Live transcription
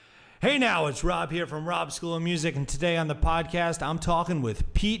Hey now, it's Rob here from Rob's School of Music, and today on the podcast, I'm talking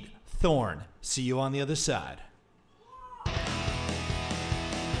with Pete Thorn. See you on the other side.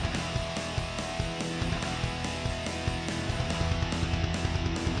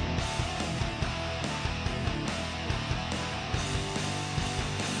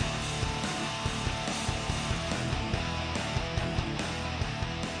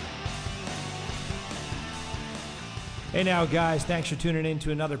 Hey now, guys, thanks for tuning in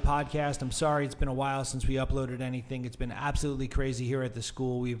to another podcast. I'm sorry it's been a while since we uploaded anything. It's been absolutely crazy here at the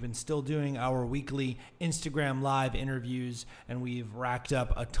school. We've been still doing our weekly Instagram Live interviews, and we've racked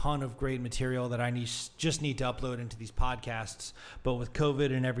up a ton of great material that I just need to upload into these podcasts. But with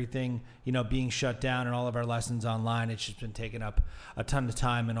COVID and everything, being shut down and all of our lessons online, it's just been taking up a ton of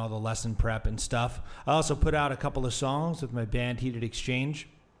time and all the lesson prep and stuff. I also put out a couple of songs with my band Heated Exchange.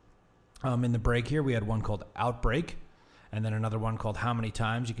 In the break here, we had one called Outbreak, and then another one called How Many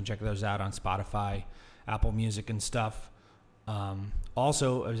Times. You can check those out on Spotify, Apple Music, and stuff.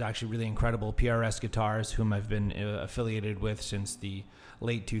 Also, it was actually really incredible. PRS Guitars, whom I've been affiliated with since the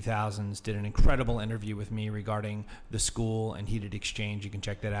late 2000s, did an incredible interview with me regarding the school and Heated Exchange. You can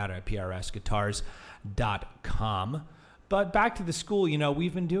check that out at prsguitars.com. But back to the school,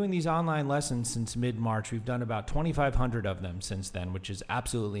 we've been doing these online lessons since mid-March. We've done about 2,500 of them since then, which is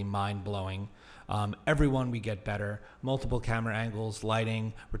absolutely mind-blowing. Everyone we get better, multiple camera angles,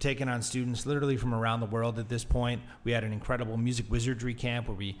 lighting. We're taking on students literally from around the world at this point. We had an incredible music wizardry camp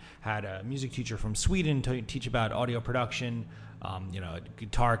where we had a music teacher from Sweden to teach about audio production, a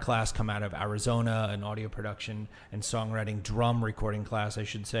guitar class come out of Arizona, an audio production and songwriting drum recording class, I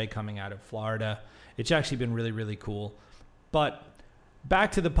should say, coming out of Florida. It's actually been really, really cool. But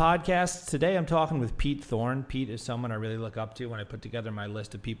back to the podcast. Today I'm talking with Pete Thorn. Pete is someone I really look up to when I put together my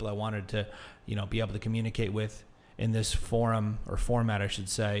list of people I wanted to, be able to communicate with in this forum or format, I should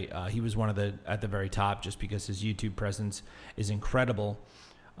say. He was one of at the very top just because his YouTube presence is incredible.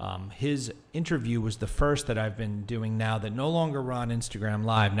 His interview was the first that I've been doing now that no longer run Instagram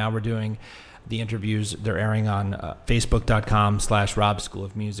Live. Now we're doing the interviews. They're airing on Facebook.com/Rob School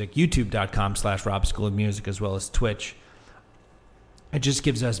of Music, YouTube.com/Rob School of Music, as well as Twitch. It just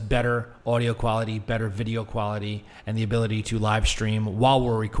gives us better audio quality, better video quality, and the ability to live stream while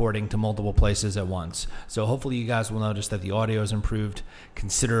we're recording to multiple places at once. So hopefully you guys will notice that the audio has improved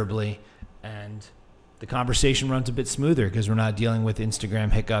considerably and the conversation runs a bit smoother because we're not dealing with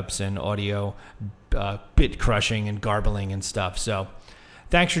Instagram hiccups and audio bit crushing and garbling and stuff. So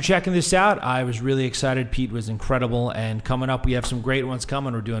thanks for checking this out. I was really excited. Pete was incredible. And coming up, we have some great ones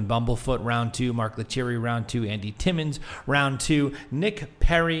coming. We're doing Bumblefoot round 2, Mark Lettieri round 2, Andy Timmons round 2, Nick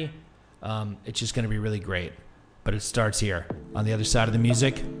Perry. It's just going to be really great. But it starts here. On the other side of the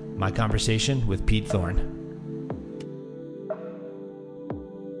music, my conversation with Pete Thorn.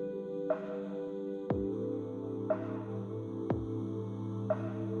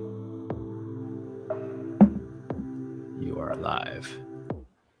 You are live.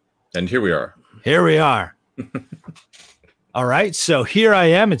 And here we are. Here we are. All right. So here I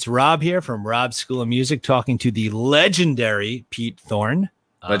am. It's Rob here from Rob's School of Music talking to the legendary Pete Thorn.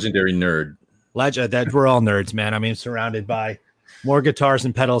 Legendary nerd. That we're all nerds, man. I mean, surrounded by more guitars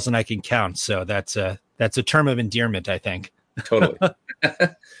and pedals than I can count. So that's a term of endearment, I think. Totally.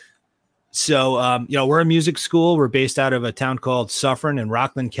 So, we're a music school. We're based out of a town called Suffern in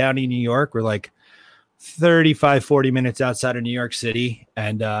Rockland County, New York. We're like 35, 40 minutes outside of New York City.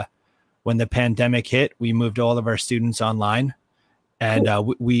 And, when the pandemic hit, we moved all of our students online. And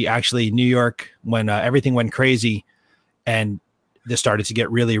cool. We actually, New York, when everything went crazy and this started to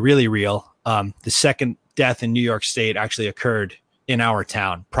get really, really real, the second death in New York State actually occurred in our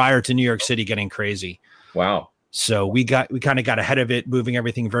town prior to New York City getting crazy. Wow. So we kind of got ahead of it, moving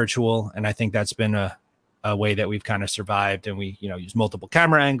everything virtual. And I think that's been a way that we've kind of survived. And we, use multiple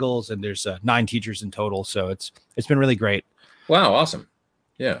camera angles, and there's 9 teachers in total. So it's been really great. Wow. Awesome.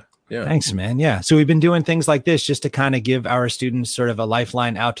 Yeah. Yeah. Thanks, man. Yeah. So we've been doing things like this just to kind of give our students sort of a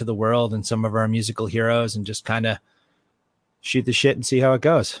lifeline out to the world and some of our musical heroes, and just kind of shoot the shit and see how it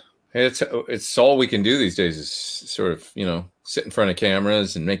goes. It's all we can do these days is sort of, sit in front of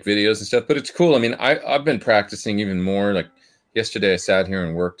cameras and make videos and stuff. But it's cool. I mean, I've been practicing even more. Like yesterday I sat here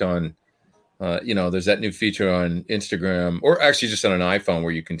and worked on, there's that new feature on Instagram, or actually just on an iPhone,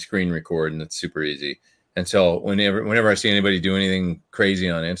 where you can screen record, and it's super easy. And so whenever I see anybody do anything crazy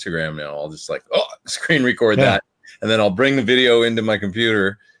on Instagram now, I'll just screen record that. And then I'll bring the video into my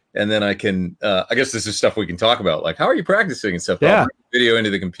computer, and then I can, I guess this is stuff we can talk about. Like, how are you practicing and stuff? Yeah. I'll bring the video into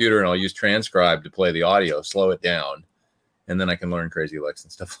the computer, and I'll use Transcribe to play the audio, slow it down. And then I can learn crazy licks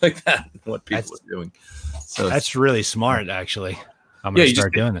and stuff like that, what people are doing. So that's really smart, actually. I'm going to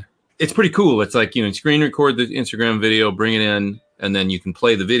start doing it. it's pretty cool. It's like, screen record the Instagram video, bring it in, and then you can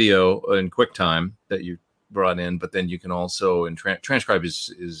play the video in QuickTime that you brought in. But then you can also, and Transcribe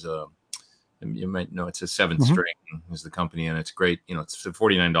is you might know, it's a 7th String is the company, and it's great. It's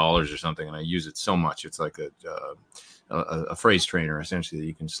 $49 or something, and I use it so much. It's like a phrase trainer essentially that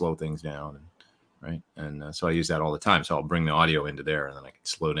you can slow things down, right? And so I use that all the time. So I'll bring the audio into there, and then I can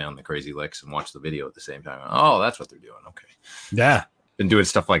slow down the crazy licks and watch the video at the same time. Oh, that's what they're doing. Okay, Yeah. Been doing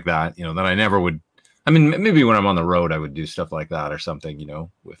stuff like that, that I never would. I mean, maybe when I'm on the road, I would do stuff like that or something,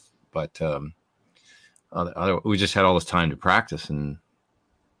 but we just had all this time to practice, and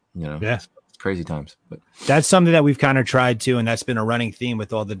it's crazy times. But that's something that we've kind of tried to, and that's been a running theme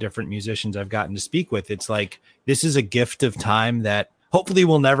with all the different musicians I've gotten to speak with. It's like, this is a gift of time that hopefully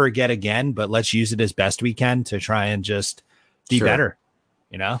we'll never get again, but let's use it as best we can to try and just be better,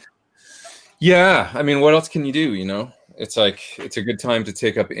 Yeah. I mean, what else can you do? It's like, it's a good time to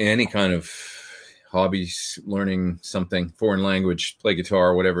take up any kind of hobbies, learning something, foreign language, play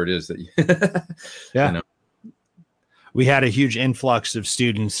guitar, whatever it is that you, We had a huge influx of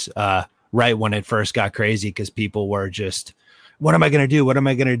students, right when it first got crazy, because people were just, what am I going to do? What am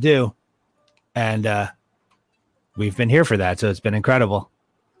I going to do? And we've been here for that. So it's been incredible.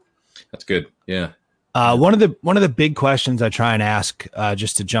 That's good. Yeah. One of the big questions I try and ask,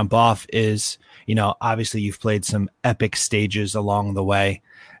 just to jump off, is, obviously you've played some epic stages along the way.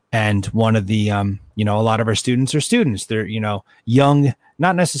 And one of the, a lot of our students are students. They're, young,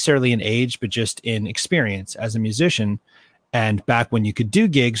 not necessarily in age, but just in experience as a musician. And back when you could do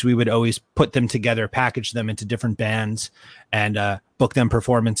gigs, we would always put them together, package them into different bands, and book them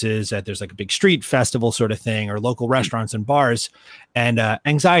performances there's like a big street festival sort of thing, or local restaurants and bars. And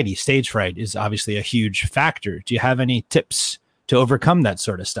anxiety, stage fright is obviously a huge factor. Do you have any tips to overcome that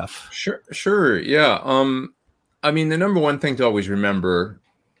sort of stuff? Sure. Yeah. I mean, the number one thing to always remember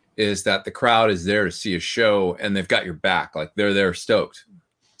is that the crowd is there to see a show, and they've got your back. Like, they're there stoked.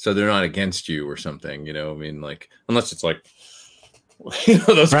 So they're not against you or something, I mean, like, unless it's like,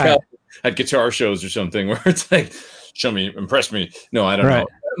 those crowds at guitar shows or something where it's like, show me, impress me. No, I don't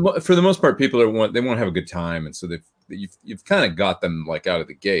know. For the most part, people they want to have a good time. And so you've kind of got them like out of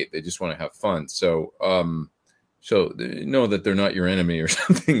the gate. They just want to have fun. So, so they know that they're not your enemy or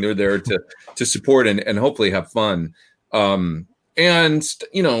something. They're there to support and hopefully have fun. And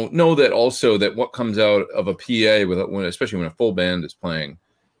know that also that what comes out of a PA especially when a full band is playing,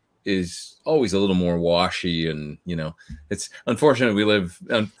 is always a little more washy. And it's unfortunate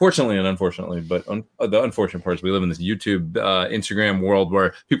unfortunately, but the unfortunate part is we live in this YouTube Instagram world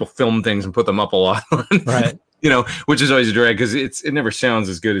where people film things and put them up a lot, right? Which is always a drag, because it never sounds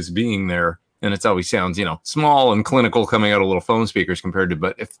as good as being there, and it always sounds small and clinical coming out of little phone speakers compared to.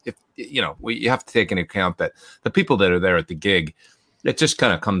 But if you have to take into account that the people that are there at the gig, it just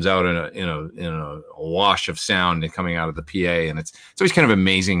kind of comes out in a wash of sound and coming out of the PA, and it's always kind of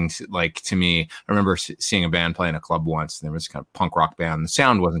amazing. Like, to me, I remember seeing a band play in a club once, and there was kind of punk rock band. The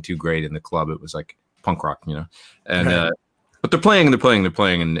sound wasn't too great in the club; it was like punk rock, and but they're playing,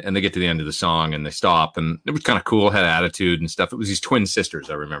 and they get to the end of the song and they stop, and it was kind of cool, had attitude and stuff. It was these twin sisters,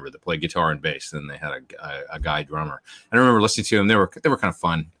 I remember, that played guitar and bass, and they had a guy drummer. And I remember listening to them; they were kind of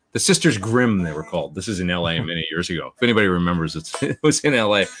fun. The Sisters Grimm, they were called. This is in LA many years ago. If anybody remembers, it was in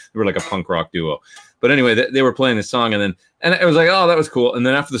LA. They were like a punk rock duo. But anyway, they were playing this song, and it was like, oh, that was cool. And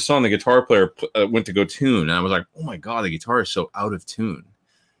then after the song, the guitar player went to go tune, and I was like, oh my God, the guitar is so out of tune.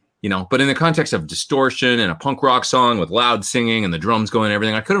 But in the context of distortion and a punk rock song with loud singing and the drums going and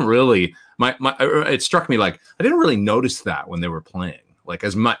everything, I couldn't really, it struck me like I didn't really notice that when they were playing, like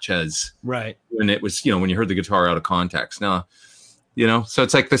as much as when it was, when you heard the guitar out of context. Now, so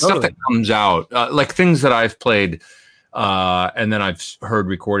it's like the stuff that comes out, like things that I've played, and then I've heard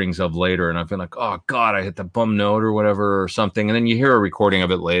recordings of later, and I've been like, oh God, I hit the bum note or whatever or something. And then you hear a recording of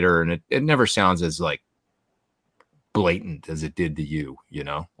it later, and it never sounds as like blatant as it did to you,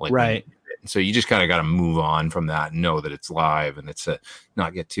 like, right. So you just kind of got to move on from that and know that it's live, and it's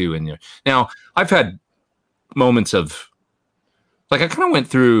not get too in there. Now, I've had moments of, like, I kind of went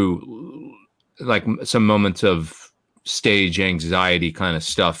through like some moments of stage anxiety kind of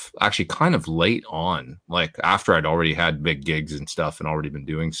stuff, actually kind of late on, like after I'd already had big gigs and stuff and already been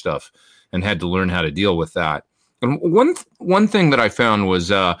doing stuff, and had to learn how to deal with that. And one thing that I found was,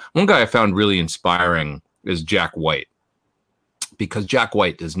 one guy I found really inspiring is Jack White, because Jack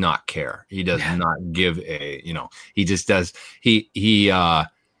White does not care. He does not give he just does.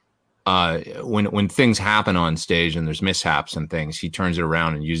 When things happen on stage and there's mishaps and things, he turns it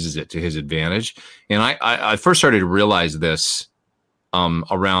around and uses it to his advantage. And I first started to realize this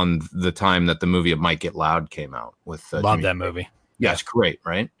around the time that the movie It Might Get Loud came out with love that movie. Yeah, it's great,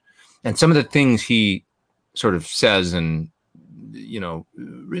 right? And some of the things he sort of says, and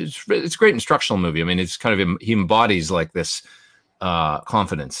it's a great instructional movie. I mean, it's kind of, he embodies like this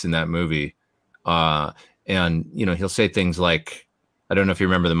confidence in that movie. And he'll say things like, I don't know if you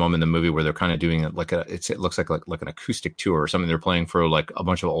remember the moment in the movie where they're kind of doing it like it looks like an acoustic tour or something. They're playing for like a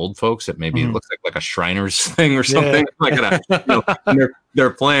bunch of old folks that maybe it looks like a Shriners thing or something. Yeah. And they're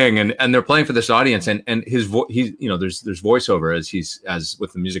playing and they're playing for this audience, and his voice, there's voiceover as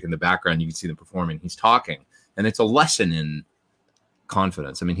with the music in the background, you can see them performing. He's talking, and it's a lesson in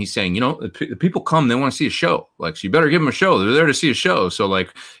confidence. I mean, he's saying, the people come, they want to see a show. Like, so you better give them a show. They're there to see a show. So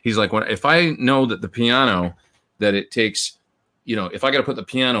like, he's like, if I know that the piano, that it takes, if I got to put the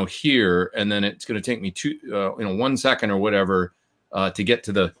piano here, and then it's going to take me 1 second or whatever to get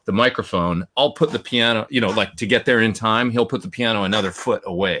to the microphone, I'll put the piano, like to get there in time, he'll put the piano another foot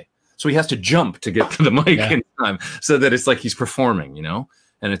away. So he has to jump to get to the mic in time, so that it's like he's performing, and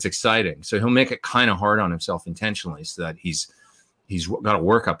it's exciting. So he'll make it kind of hard on himself intentionally, so that he's got to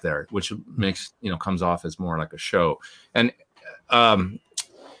work up there, which makes, comes off as more like a show. And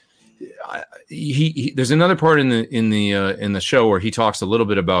there's another part in the show where he talks a little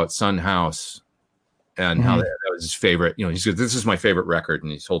bit about Son House and how that was his favorite. He said, "This is my favorite record,"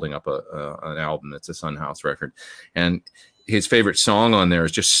 and he's holding up an album that's a Son House record, and his favorite song on there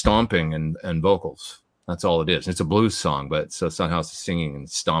is just stomping and vocals. That's all it is. It's a blues song, but so Son House is singing and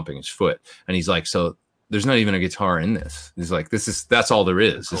stomping his foot, and he's like, so there's not even a guitar in this. He's like, that's all there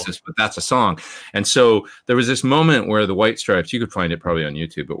is. Cool. But that's a song. And so there was this moment where the White Stripes, you could find it probably on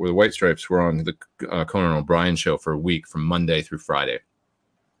YouTube, but where the White Stripes were on the Conan O'Brien show for a week, from Monday through Friday.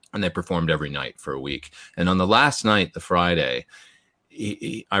 And they performed every night for a week. And on the last night, the Friday,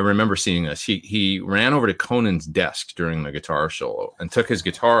 I remember seeing this. He ran over to Conan's desk during the guitar solo and took his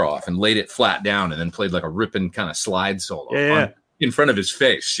guitar off and laid it flat down, and then played like a ripping kind of slide solo in front of his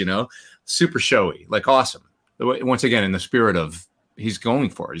face, super showy, like awesome. Once again, in the spirit of he's going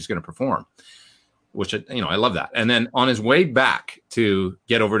for it, he's going to perform, which, I love that. And then on his way back to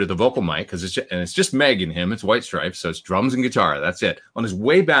get over to the vocal mic, because it's just Meg and him, it's White Stripes, so it's drums and guitar, that's it. On his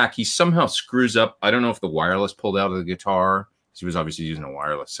way back, he somehow screws up. I don't know if the wireless pulled out of the guitar. He was obviously using a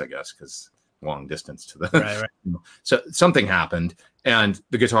wireless, I guess, because long distance to the right. So something happened, and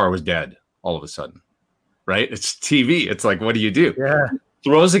the guitar was dead all of a sudden. Right? It's TV. It's like, what do you do? Yeah.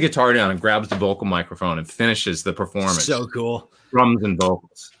 Throws the guitar down and grabs the vocal microphone and finishes the performance. So cool. Drums and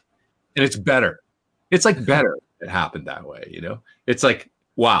vocals. And it's better. It's like better it happened that way, It's like,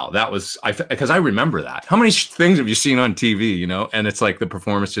 wow, that was, because I remember that. How many things have you seen on TV, And it's like the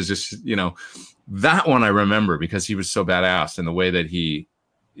performance is just, that one I remember because he was so badass, and the way that he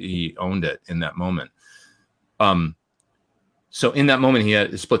owned it in that moment. So in that moment, he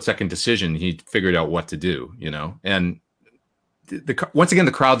had a split-second decision. He figured out what to do, and once again,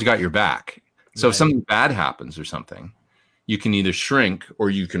 the crowd's got your back. So if something bad happens or something, you can either shrink or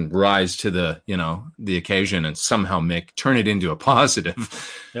you can rise to the occasion and somehow turn it into a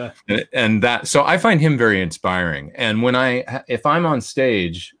positive. Yeah. And so I find him very inspiring. And if I'm on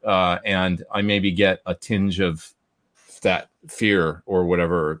stage and I maybe get a tinge of that fear or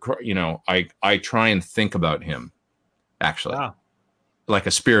whatever, I try and think about him. Actually, wow. Like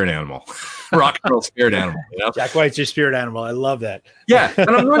a spirit animal, rock and roll spirit animal. Jack White's your spirit animal. I love that. Yeah, and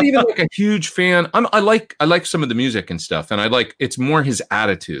I'm not even like a huge fan. I like some of the music and stuff, and it's more his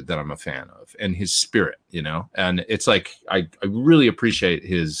attitude that I'm a fan of, and his spirit, And it's like I really appreciate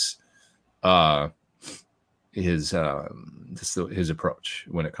his approach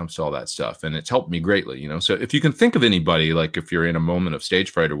when it comes to all that stuff, and it's helped me greatly. So if you can think of anybody, like if you're in a moment of stage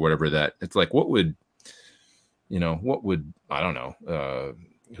fright or whatever, that it's like, what would I don't know,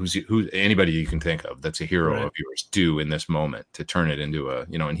 who anybody you can think of that's a hero of yours do in this moment to turn it into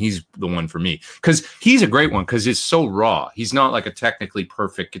and he's the one for me, because he's a great one, because it's so raw. He's not like a technically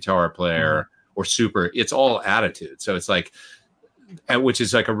perfect guitar player or super, it's all attitude. So it's like, which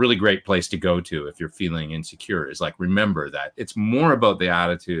is like a really great place to go to if you're feeling insecure, is like, remember that it's more about the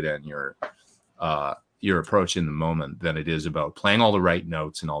attitude and your approach in the moment than it is about playing all the right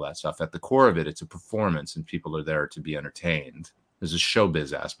notes and all that stuff. At the core of it, it's a performance, and people are there to be entertained. There's a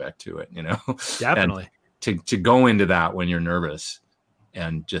showbiz aspect to it, Definitely. And to go into that when you're nervous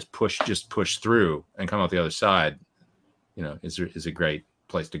and just push through and come out the other side, is a great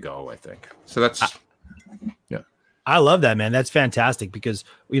place to go, I think. So that's, yeah. I love that, man. That's fantastic, because,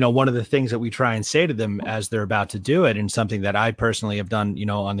 one of the things that we try and say to them as they're about to do it, and something that I personally have done,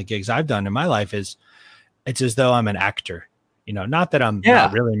 on the gigs I've done in my life, is it's as though I'm an actor, not that I'm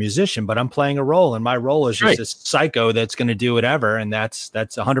not really a musician, but I'm playing a role, and my role is just a psycho that's going to do whatever. And that's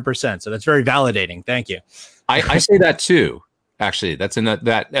 100%. So that's very validating. Thank you. I say that too. Actually, that's in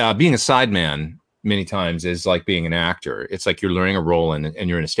that being a sideman many times is like being an actor. It's like you're learning a role and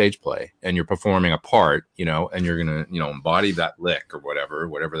you're in a stage play and you're performing a part, and you're going to, embody that lick or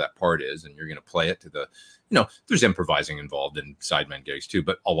whatever that part is. And you're going to play it to there's improvising involved in sideman gigs too.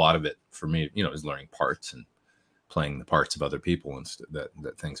 But a lot of it for me, is learning parts and playing the parts of other people and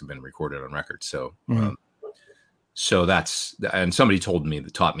that things have been recorded on record. So, so and somebody taught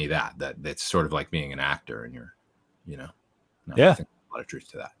me that it's sort of like being an actor and you're, no, yeah, I think a lot of truth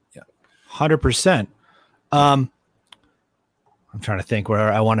to that. Yeah. 100%. I'm trying to think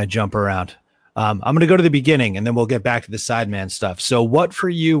where I want to jump around. I'm going to go to the beginning and then we'll get back to the sideman stuff. So what for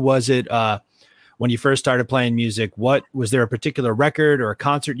you was it, when you first started playing music? What was there a particular record or a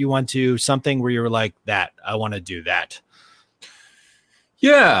concert you went to, something where you were like, that I want to do that?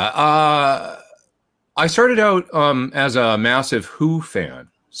 Yeah. I started out as a massive Who fan.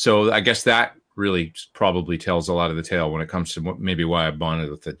 So I guess that really probably tells a lot of the tale when it comes to maybe why I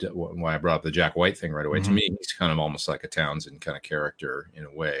bonded with why I brought up the Jack White thing right away. To me, he's kind of almost like a Townsend kind of character in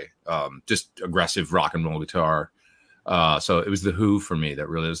a way, just aggressive rock and roll guitar. So it was the Who for me that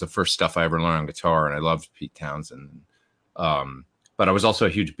really was the first stuff I ever learned on guitar, and I loved Pete Townsend. But I was also a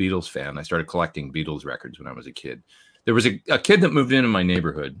huge Beatles fan. I started collecting Beatles records when I was a kid. There was a kid that moved into my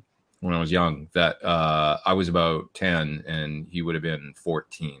neighborhood when I was young that I was about 10 and he would have been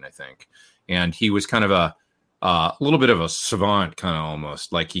 14, I think. And he was kind of a little bit of a savant, kind of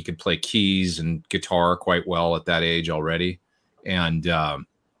almost like he could play keys and guitar quite well at that age already. And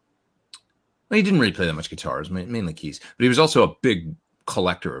he didn't really play that much guitars, mainly keys, but he was also a big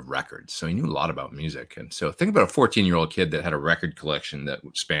collector of records. So he knew a lot about music. And so think about a 14-year-old kid that had a record collection that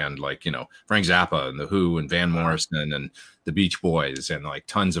spanned like, Frank Zappa and the Who and Van Morrison and the Beach Boys and like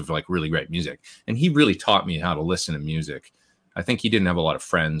tons of like really great music. And he really taught me how to listen to music. I think he didn't have a lot of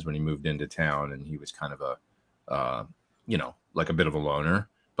friends when he moved into town and he was kind of like a bit of a loner,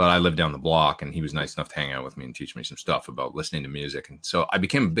 but I lived down the block and he was nice enough to hang out with me and teach me some stuff about listening to music. And so I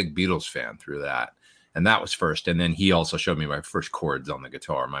became a big Beatles fan through that. And that was first. And then he also showed me my first chords on the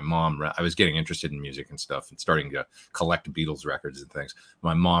guitar. My mom, I was getting interested in music and stuff and starting to collect Beatles records and things.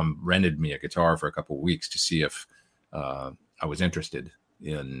 My mom rented me a guitar for a couple of weeks to see if I was interested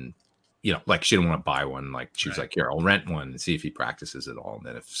in, like she didn't want to buy one. Like she was like, here, I'll rent one and see if he practices at all. And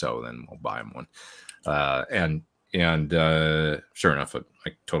then if so, then we'll buy him one. And sure enough,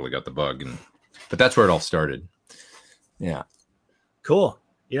 I totally got the bug. But that's where it all started. Yeah. Cool.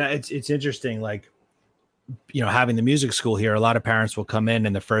 Yeah. It's interesting. Like, having the music school here, a lot of parents will come in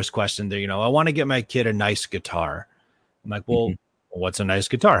and the first question they're, I want to get my kid a nice guitar. I'm like, well, what's a nice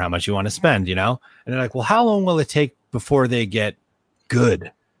guitar? How much you want to spend, And they're like, well, how long will it take before they get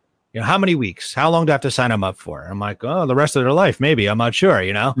good? How many weeks? How long do I have to sign them up for? I'm like, oh, the rest of their life, maybe. I'm not sure,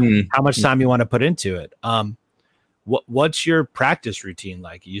 how much time you want to put into it. What's your practice routine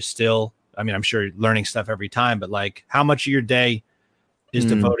like? You still, I'm sure you're learning stuff every time, but like how much of your day is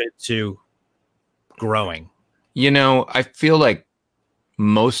devoted to growing? I feel like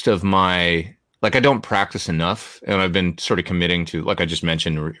most of my, like I don't practice enough and I've been sort of committing to, like I just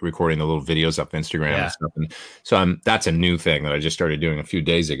mentioned, recording the little videos up Instagram and stuff. And so that's a new thing that I just started doing a few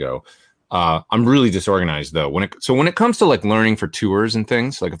days ago. I'm really disorganized though. When it comes to like learning for tours and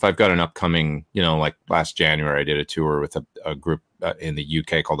things, like if I've got an upcoming, like last January, I did a tour with a group in the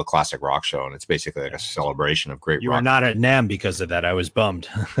UK called the Classic Rock Show. And it's basically like a celebration of great rock. You were not at NAMM because of that. I was bummed.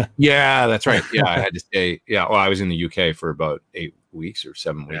 Yeah, that's right. Yeah. I had to stay. Yeah. Well, I was in the UK for about 8 weeks or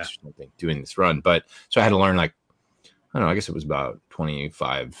 7 weeks or something doing this run. But so I had to learn like, I don't know, I guess it was about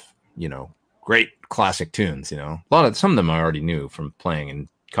 25, great classic tunes, some of them I already knew from playing in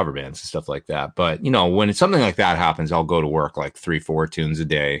cover bands and stuff like that. But, when it's something like that happens, I'll go to work like 3-4 tunes a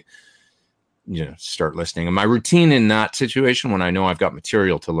day, start listening. And my routine in that situation, when I know I've got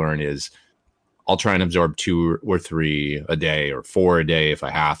material to learn, is I'll try and absorb 2 or 3 a day or 4 a day if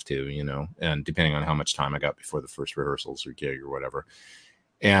I have to, and depending on how much time I got before the first rehearsals or gig or whatever.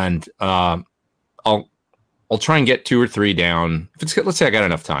 And I'll try and get 2 or 3 down. Let's say I got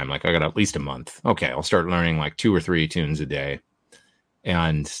enough time, like I got at least a month. Okay, I'll start learning like 2 or 3 tunes a day.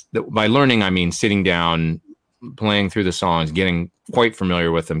 And by learning, I mean sitting down, playing through the songs, getting quite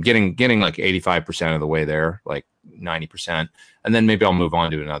familiar with them, getting like 85% of the way there, like 90%. And then maybe I'll move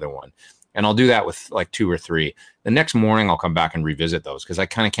on to another one. And I'll do that with like 2 or 3. The next morning, I'll come back and revisit those because I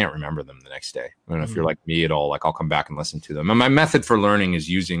kind of can't remember them the next day. I don't know if you're like me at all, like I'll come back and listen to them. And my method for learning is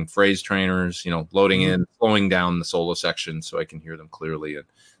using phrase trainers, loading in, slowing down the solo section so I can hear them clearly and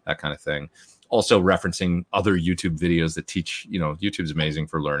that kind of thing. Also referencing other YouTube videos that teach, YouTube's amazing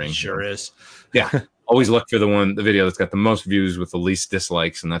for learning. Sure is. Yeah. always look for the video that's got the most views with the least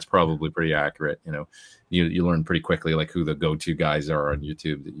dislikes, and that's probably pretty accurate. You know, you learn pretty quickly like who the go-to guys are on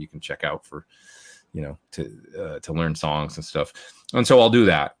YouTube that you can check out for, you know, to learn songs and stuff. And so I'll do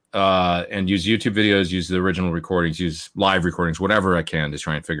that and use YouTube videos, use the original recordings, use live recordings, whatever I can to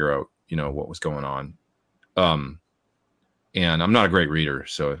try and figure out, you know, what was going on. And I'm not a great reader,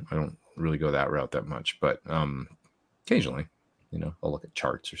 so I don't really go that route that much, but occasionally, you know, I'll look at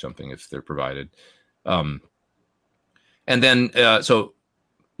charts or something if they're provided. And then, so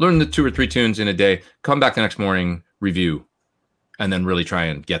learn the 2 or 3 tunes in a day, come back the next morning, review, and then really try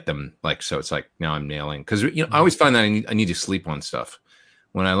and get them like, so it's like, now I'm nailing. Cause you know, I always find that I need to sleep on stuff.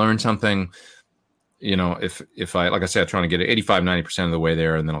 When I learn something, you know, if I, like I said, I'm trying to get it 85, 90% of the way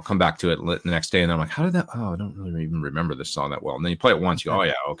there, and then I'll come back to it the next day. And then I'm like, how did that, oh, I don't really even remember this song that well. And then you play it once, you go, oh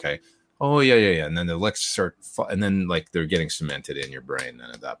yeah, okay. Oh yeah. And then the licks start, and then like they're getting cemented in your brain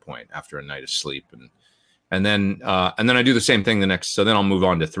then at that point after a night of sleep. And then I do the same thing the next, so then I'll move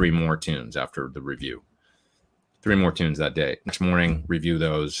on to 3 more tunes after the review. 3 more tunes that day. Next morning, review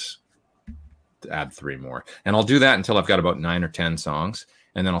those, add 3 more. And I'll do that until I've got about 9 or 10 songs.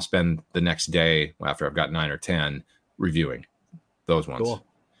 And then I'll spend the next day after I've got 9 or 10 reviewing those ones. Cool.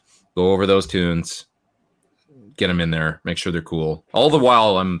 Go over those tunes, get them in there, make sure they're cool. All the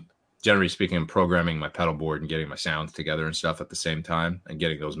while, I'm generally speaking, I'm programming my pedal board and getting my sounds together and stuff at the same time and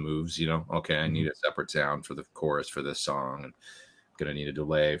getting those moves, you know, okay, I need a separate sound for the chorus for this song. And going to need a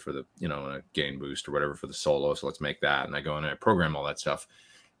delay for the, you know, a gain boost or whatever for the solo. So let's make that. And I go and I program all that stuff.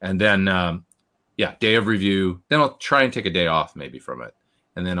 And then, day of review. Then I'll try and take a day off maybe from it.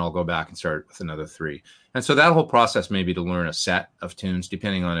 And then I'll go back and start with another 3. And so that whole process may be to learn a set of tunes,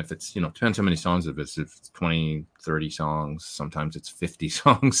 depending on if it's, you know, depends how many songs of it. If it's 20, 30 songs, sometimes it's 50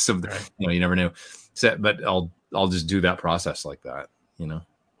 songs. You know, you never know. But I'll just do that process like that, you know,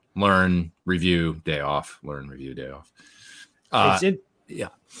 learn, review, day off, learn, review, day off. Yeah.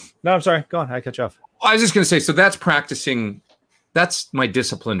 No, I'm sorry. Go on. I cut you off. I was just going to say, so that's practicing. That's my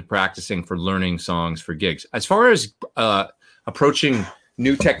disciplined practicing for learning songs for gigs. As far as approaching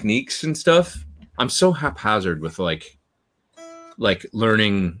new techniques and stuff, I'm so haphazard with like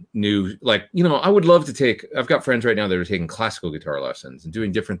learning new, like, you know, I would love to take, I've got friends right now that are taking classical guitar lessons and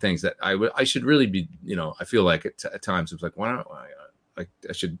doing different things that I should really be, you know, I feel like at times it's like, why don't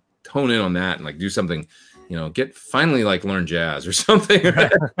I should hone in on that and like do something, you know, finally like learn jazz or something,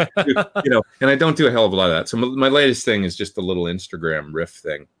 you know, and I don't do a hell of a lot of that. So my latest thing is just a little Instagram riff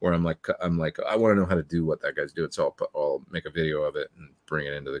thing where I'm like, I want to know how to do what that guy's doing. So I'll make a video of it and bring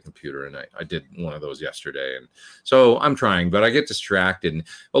it into the computer. And I did one of those yesterday. And so I'm trying, but I get distracted. And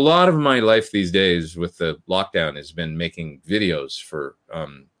a lot of my life these days with the lockdown has been making videos for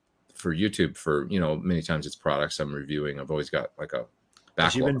YouTube for, you know, many times it's products I'm reviewing. I've always got like a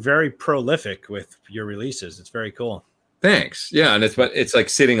backlog. You've been very prolific with your releases. It's very cool. Thanks. Yeah. And it's like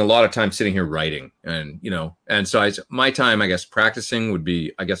a lot of time sitting here writing and, you know, and so my time, I guess, practicing would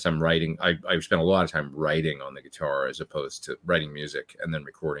be, I guess I'm writing. I spent a lot of time writing on the guitar as opposed to writing music and then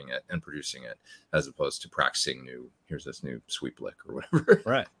recording it and producing it as opposed to practicing here's this new sweep lick or whatever.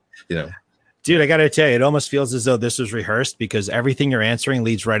 Right. You know, dude, I got to tell you, it almost feels as though this was rehearsed because everything you're answering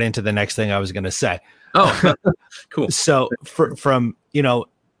leads right into the next thing I was going to say. Oh, cool. So from, you know,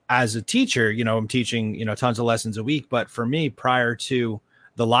 as a teacher, you know, I'm teaching, you know, tons of lessons a week. But for me, prior to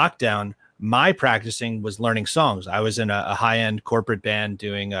the lockdown, my practicing was learning songs. I was in a high-end corporate band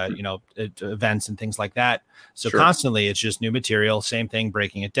doing, you know, events and things like that. So sure. Constantly, it's just new material, same thing,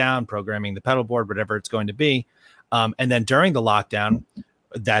 breaking it down, programming the pedal board, whatever it's going to be. And then during the lockdown,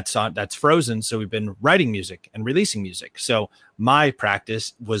 that's frozen. So we've been writing music and releasing music. So my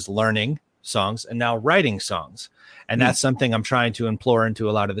practice was learning songs and now writing songs. And that's something I'm trying to implore into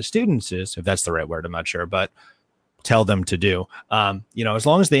a lot of the students is, if that's the right word, I'm not sure, but tell them to do, you know, as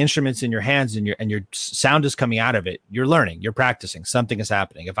long as the instrument's in your hands and your sound is coming out of it, you're learning, you're practicing, something is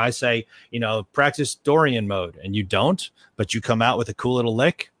happening. If I say, you know, practice Dorian mode and you don't, but you come out with a cool little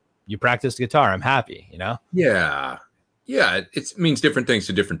lick, you practice the guitar. I'm happy, you know? Yeah. Yeah. It means different things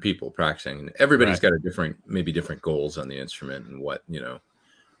to different people practicing. Everybody's got maybe different goals on the instrument and what, you know,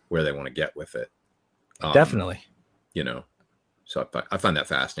 where they want to get with it. Definitely. You know, so I find that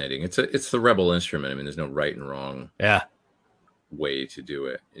fascinating. It's the rebel instrument. I mean, there's no right and wrong way to do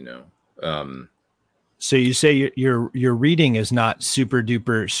it, you know? So you say your reading is not super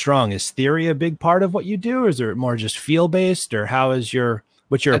duper strong. Is theory a big part of what you do? Or is it more just feel based or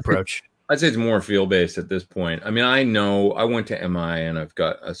what's your approach? I'd say it's more feel based at this point. I mean, I went to MI and I've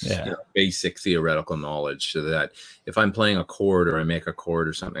got you know, basic theoretical knowledge so that if I'm playing a chord or I make a chord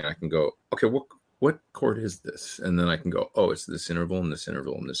or something, I can go, okay, what chord is this? And then I can go, oh, it's this interval and this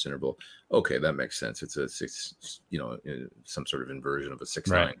interval and this interval. Okay, that makes sense. It's a six, some sort of inversion of a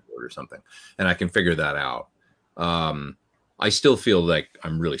 6/9 chord or something, and I can figure that out. I still feel like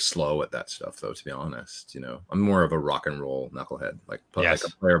I'm really slow at that stuff, though. To be honest, I'm more of a rock and roll knucklehead, like a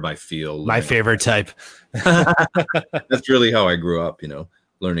player by feel. My favorite type. That's really how I grew up.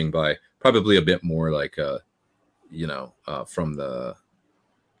 Learning by probably a bit more like, from the.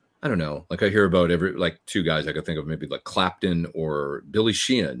 I don't know. Like I hear about two guys I could think of, maybe like Clapton or Billy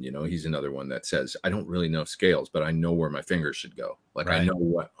Sheehan. He's another one that says, I don't really know scales, but I know where my fingers should go. Like I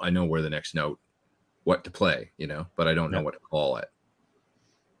know where the next note, what to play, but I don't know what to call it.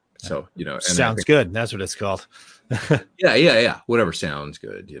 So, and sounds good. That's what it's called. Yeah. Whatever sounds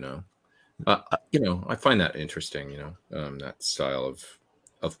good, I find that interesting, that style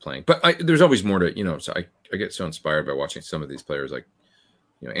of playing, but there's always more to, so I get so inspired by watching some of these players. Like,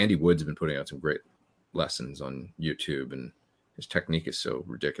 Andy Wood's been putting out some great lessons on YouTube, and his technique is so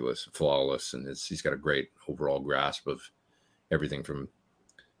ridiculous, flawless. And he's got a great overall grasp of everything from,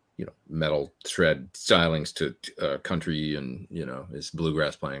 metal shred stylings to country, and his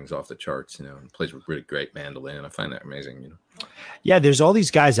bluegrass playing's off the charts. And plays with really great mandolin. I find that amazing. Yeah, there's all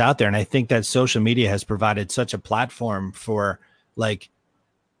these guys out there, and I think that social media has provided such a platform for, like,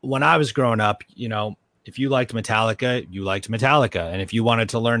 when I was growing up, if you liked Metallica, you liked Metallica, and if you wanted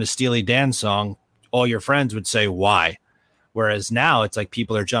to learn a Steely Dan song, all your friends would say why. Whereas now it's like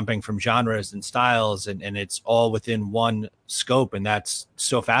people are jumping from genres and styles, and it's all within one scope. And that's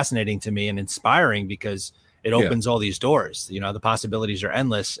so fascinating to me and inspiring, because it opens all these doors. The possibilities are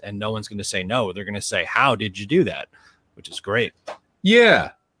endless, and no one's going to say no. They're going to say, how did you do that? Which is great.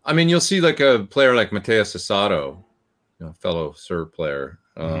 Yeah. I mean, you'll see like a player like Mateus Asado, fellow Serb player.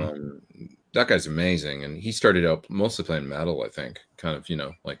 That guy's amazing. And he started out mostly playing metal, I think, kind of,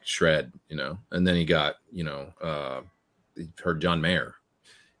 like shred, and then he got, he heard John Mayer,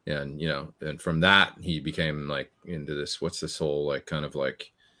 and and from that he became like into this, what's this whole like kind of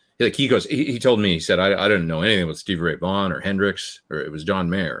like he goes, he told me, he said, I didn't know anything about Stevie Ray Vaughan or Hendrix, or it was John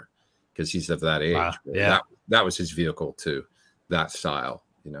Mayer, because he's of that age. Wow. Yeah, that was his vehicle to that style,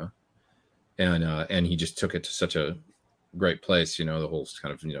 and he just took it to such a great place, the whole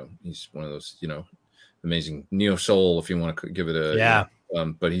kind of, he's one of those, amazing neo soul, if you want to give it a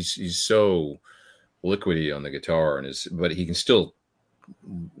but he's so liquidy on the guitar, but he can still,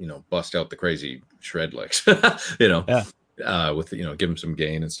 bust out the crazy shred licks, with, give him some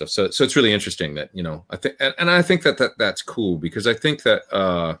gain and stuff. So it's really interesting that, I think, and I think that's cool, because I think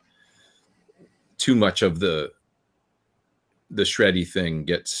that too much of the shreddy thing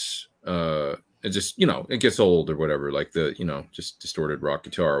gets, it just, it gets old or whatever, like the, just distorted rock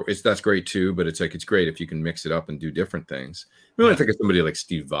guitar. That's great too, but it's like, it's great if you can mix it up and do different things. I think of somebody like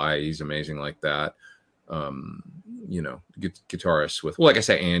Steve Vai, he's amazing like that. Guitarists with, well, like I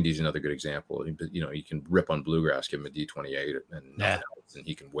say, Andy's another good example. You can rip on bluegrass, give him a D28 and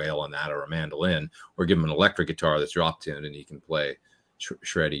he can wail on that, or a mandolin, or give him an electric guitar that's dropped in and he can play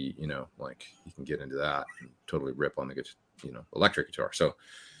shreddy, like he can get into that and totally rip on the electric guitar. So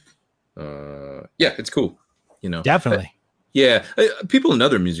it's cool, definitely. People in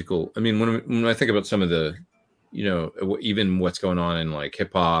other musical, I mean, when I think about some of the, even what's going on in like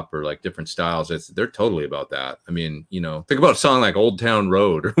hip hop or like different styles, they're totally about that. I mean, think about a song like Old Town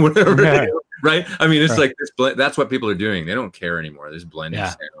Road or whatever, right? I mean, it's like this, that's what people are doing. They don't care anymore. There's blending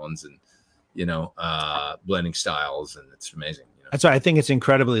sounds and, blending styles, and it's amazing. That's why I think it's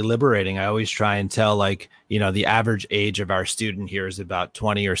incredibly liberating. I always try and tell, like, the average age of our student here is about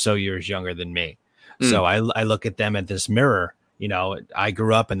 20 or so years younger than me. So I look at them at this mirror. I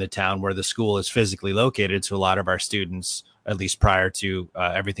grew up in the town where the school is physically located. So a lot of our students, at least prior to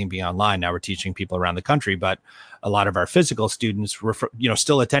everything being online, now we're teaching people around the country, but a lot of our physical students were,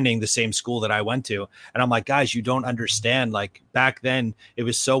 still attending the same school that I went to. And I'm like, guys, you don't understand. Like, back then it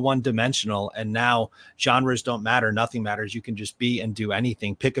was so one dimensional, and now genres don't matter. Nothing matters. You can just be and do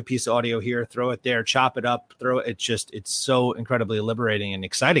anything. Pick a piece of audio here, throw it there, chop it up, throw it. It's so incredibly liberating and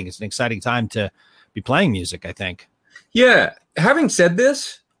exciting. It's an exciting time to be playing music, I think. Yeah. Having said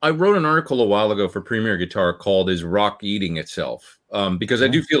this, I wrote an article a while ago for Premier Guitar called "Is Rock Eating Itself?" Because I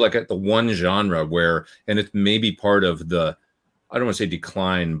do feel like at the one genre where, and it's maybe part of the, I don't want to say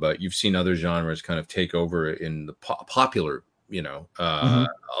decline, but you've seen other genres kind of take over in the popular, a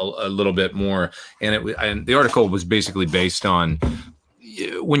little bit more. And the article was basically based on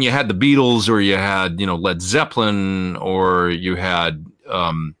when you had the Beatles, or you had, Led Zeppelin, or you had,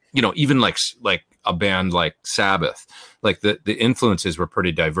 even like a band like Sabbath, like the influences were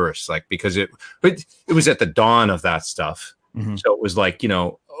pretty diverse, like, because but it was at the dawn of that stuff. So it was like,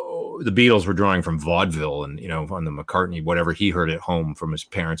 the Beatles were drawing from vaudeville and, you know, on the McCartney, whatever he heard at home from his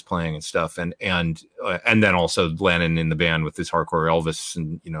parents playing and stuff. And then also Lennon in the band with his hardcore Elvis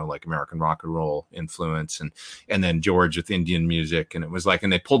and, you know, like American rock and roll influence. And then George with Indian music. And it was like,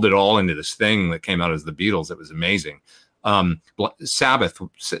 and they pulled it all into this thing that came out as the Beatles. It was amazing. Sabbath,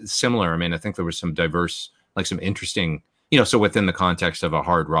 similar. I mean, I think there was some diverse, like some interesting, you know, so within the context of a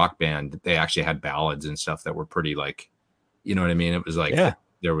hard rock band, they actually had ballads and stuff that were pretty like, you know what I mean? It was like,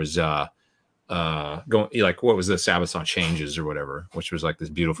 there was going like, what was the Sabbath song, Changes or whatever, which was like this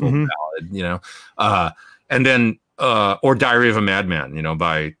beautiful ballad, you know, and then or Diary of a Madman, you know,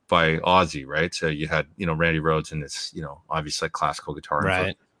 by Ozzy, right? So you had, you know, Randy Rhoads and this, you know, obviously like classical guitar,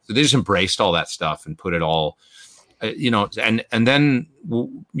 right? So they just embraced all that stuff and put it all, you know, and then,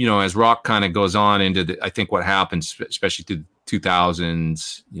 you know, as rock kind of goes on into I think what happens, especially through the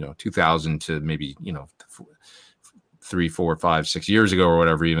 2000s, you know, 2000 to maybe, you know, 3, 4, 5, 6 years ago or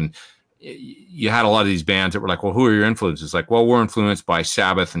whatever, even you had a lot of these bands that were like, well, who are your influences? Like, well, we're influenced by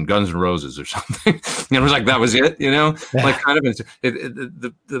Sabbath and Guns N' Roses or something. And it was like, that was it, you know, like kind of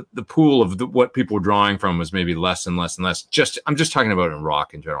the pool of what people were drawing from was maybe less and less and less. I'm just talking about in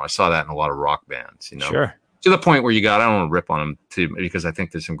rock in general. I saw that in a lot of rock bands, you know. Sure. To the point where I don't want to rip on them too, because I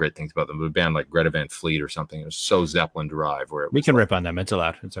think there's some great things about them. But a band like Greta Van Fleet or something, it was so Zeppelin derived. Where we can rip on them. It's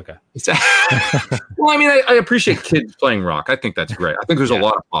allowed. It's okay. Well, I mean, I appreciate kids playing rock. I think that's great. I think there's a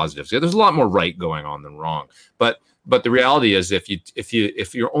lot of positives. Yeah, there's a lot more right going on than wrong. But the reality is,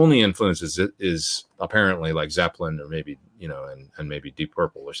 if your only influence is apparently like Zeppelin or maybe, you know, and maybe Deep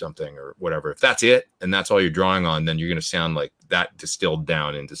Purple or something or whatever, if that's it and that's all you're drawing on, then you're going to sound like that distilled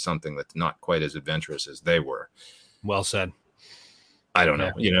down into something that's not quite as adventurous as they were. Well said. I don't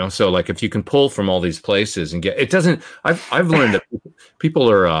know, you know. So like, if you can pull from all these places and get, it doesn't. I've learned that people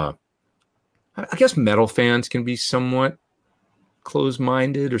are. I guess metal fans can be somewhat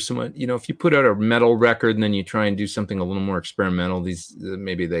closed-minded or somewhat, you know, if you put out a metal record and then you try and do something a little more experimental, these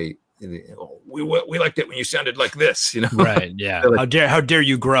maybe we liked it when you sounded like this, you know. Right. Yeah. Like, how dare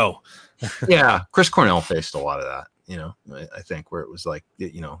you grow. Yeah, Chris Cornell faced a lot of that, you know. I think where it was like,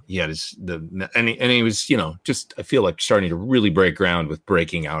 you know, he had and he was, you know, just, I feel like starting to really break ground with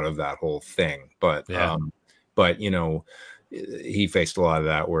breaking out of that whole thing, but you know, he faced a lot of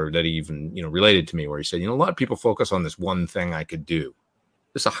that that he even, you know, related to me, where he said, you know, a lot of people focus on this one thing I could do.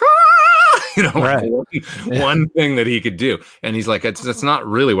 Just you know, right. one thing that he could do. And he's like, that's not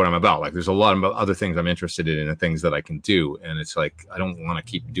really what I'm about. Like, there's a lot of other things I'm interested in and things that I can do. And it's like, I don't want to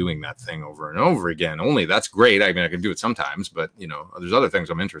keep doing that thing over and over again. Only that's great. I mean, I can do it sometimes, but, you know, there's other things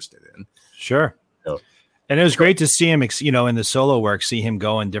I'm interested in. Sure. So, and it was great to see him, you know, in the solo work, see him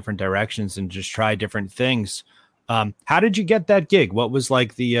go in different directions and just try different things. How did you get that gig? What was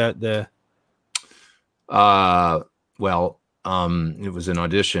like it was an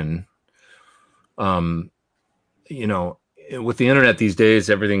audition. You know, with the internet these days,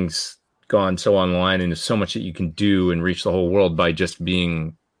 everything's gone so online, and there's so much that you can do and reach the whole world by just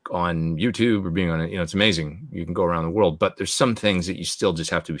being on YouTube or being on it. You know, it's amazing. You can go around the world, but there's some things that you still just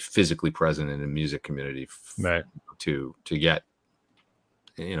have to be physically present in the music community, right, to get,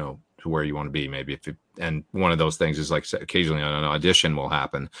 you know, to where you want to be. Maybe and one of those things is like, occasionally an audition will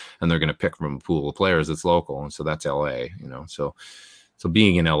happen and they're going to pick from a pool of players that's local. And so that's LA, you know, so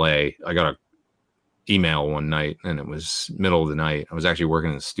being in LA, I got a email one night and it was middle of the night. I was actually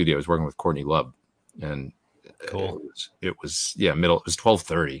working in the studio. I was working with Courtney Love, and cool. It was it was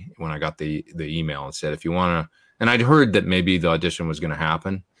 12:30 when I got the email and said, if you want to, and I'd heard that maybe the audition was going to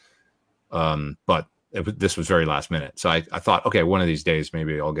happen. But this was very last minute. So I thought, okay, one of these days,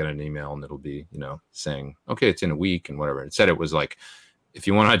 maybe I'll get an email and it'll be, you know, saying, okay, it's in a week and whatever. It said it was like, if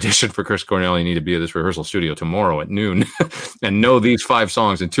you want to audition for Chris Cornell, you need to be at this rehearsal studio tomorrow at noon and know these 5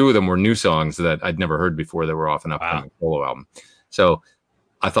 songs. And 2 of them were new songs that I'd never heard before that were off an upcoming solo album. So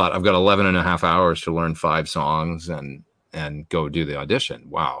I thought, I've got 11 and a half hours to learn 5 songs and go do the audition.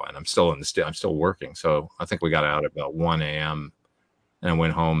 Wow. And I'm still I'm still working. So I think we got out at about 1 a.m. and I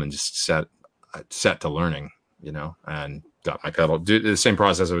went home and just set to learning, you know, and got my pedal. Do the same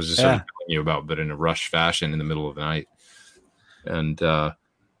process I was just sort of telling you about, but in a rush fashion in the middle of the night. And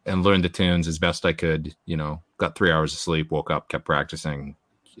learned the tunes as best I could, you know, got 3 hours of sleep, woke up, kept practicing,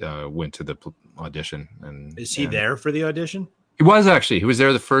 went to the audition. And is he there for the audition? He was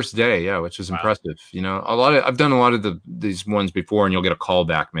there the first day. Yeah. Which was impressive. You know, I've done a lot of these ones before, and you'll get a call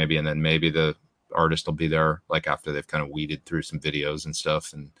back maybe, and then maybe the artist will be there, like after they've kind of weeded through some videos and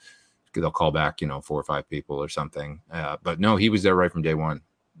stuff, and they'll call back, you know, 4 or 5 people or something. But no, he was there right from day one.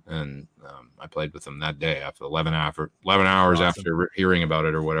 and I played with them that day after 11 hours Awesome. after hearing about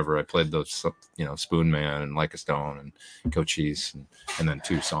it or whatever. I played those, Spoon Man and Like a Stone and Cochise, and then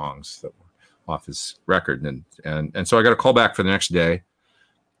 2 songs that were off his record, and so I got a call back for the next day.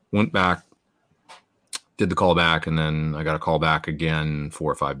 Went back, did the call back, and then I got a call back again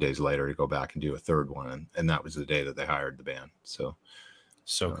 4 or 5 days later to go back and do a third one, and that was the day that they hired the band. So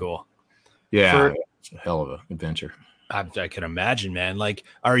Cool. yeah, it's a hell of an adventure. I can imagine, man. Like,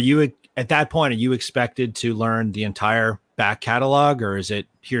 are you at that point? Are you expected to learn the entire back catalog, or is it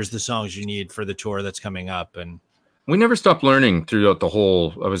here's the songs you need for the tour that's coming up? And we never stopped learning throughout the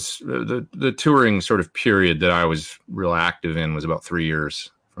whole. I was the touring sort of period that I was real active in was about 3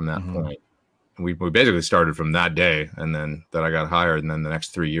 years from that point. We basically started from that day, and then that I got hired, and then the next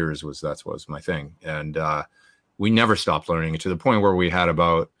 3 years was my thing, and we never stopped learning to the point where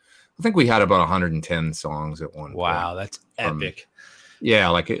I think we had about 110 songs at one point. Wow, that's epic. Yeah,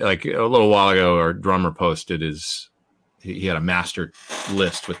 like a little while ago, our drummer posted he had a master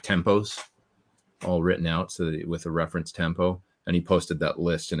list with tempos all written out, so that with a reference tempo, and he posted that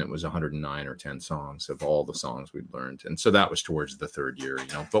list, and it was 109 or 10 songs of all the songs we'd learned, and so that was towards the third year,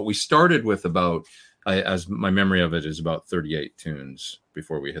 But we started with about, as my memory of it is, about 38 tunes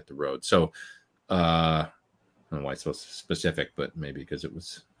before we hit the road. So I don't know why it's so specific, but maybe because it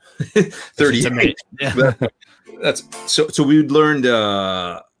was 38. Yeah. That's so we'd learned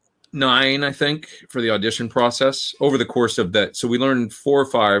 9, I think, for the audition process over the course of that. So we learned 4 or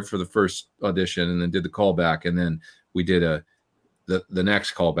 5 for the first audition, and then did the callback, and then we did the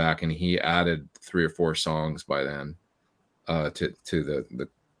next callback, and he added 3 or 4 songs by then to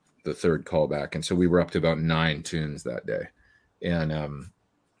the third callback, and so we were up to about 9 tunes that day,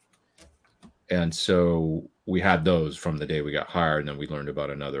 and so we had those from the day we got hired, and then we learned about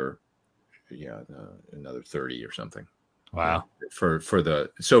another 30 or something. Wow.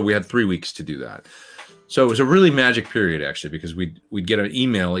 So we had 3 weeks to do that. So it was a really magic period, actually, because we'd get an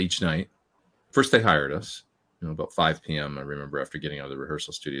email each night. First they hired us, about 5 p.m. I remember after getting out of the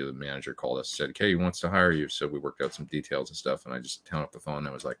rehearsal studio, the manager called us and said, "Okay, he wants to hire you." So we worked out some details and stuff, and I just hung up the phone, and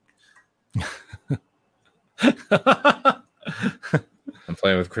I was like, I'm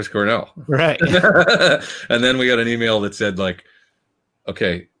playing with Chris Cornell. Right. And then we got an email that said, like,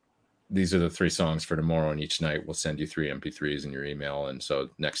 "Okay, these are the 3 songs for tomorrow, and each night we'll send you 3 MP3s in your email." And so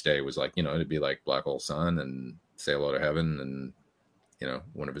next day was like, it'd be like Black Hole Sun and Say Hello to Heaven and,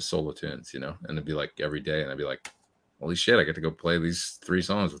 one of his solo tunes, and it'd be like every day. And I'd be like, holy shit, I get to go play these 3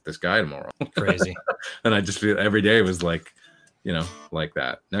 songs with this guy tomorrow. Crazy. And I just feel every day was like, like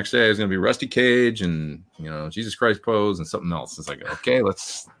that. Next day is going to be Rusty Cage and, Jesus Christ Pose and something else. It's like, okay,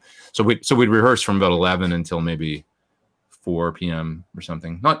 so we'd rehearse from about 11 until maybe 4 p.m. or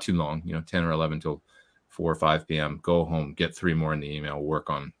something. Not too long, 10 or 11 till 4 or 5 p.m. Go home, get 3 more in the email, work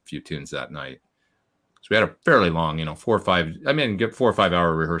on a few tunes that night. So we had a fairly long, 4 or 5, get 4 or 5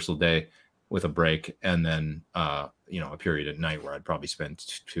 hour rehearsal day with a break. And then, a period at night where I'd probably spend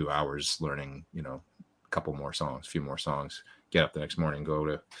 2 hours learning, a couple more songs, a few more songs, get up the next morning, go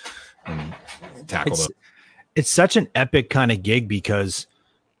to and tackle them. It's such an epic kind of gig because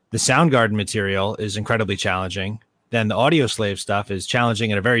the Soundgarden material is incredibly challenging. Then the Audio Slave stuff is challenging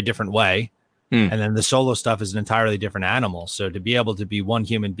in a very different way. And then the solo stuff is an entirely different animal. So to be able to be one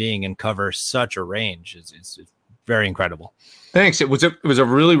human being and cover such a range is very incredible. Thanks. It was a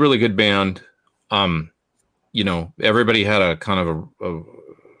really, really good band. Everybody had a kind of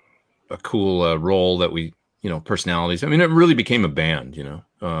a cool role that we, personalities. It really became a band,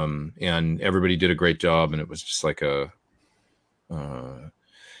 and everybody did a great job. And it was just like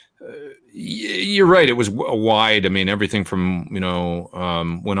you're right. It was a wide, everything from,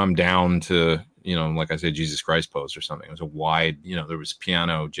 When I'm Down to, like I said, Jesus Christ Pose or something. It was a wide, there was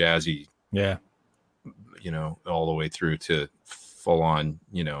piano, jazzy, yeah, all the way through to full on,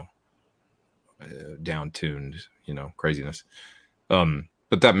 down-tuned, craziness.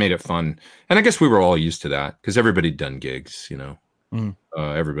 But that made it fun. And I guess we were all used to that because everybody'd done gigs,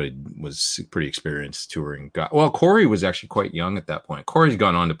 everybody was pretty experienced touring. Corey was actually quite young at that point. Corey's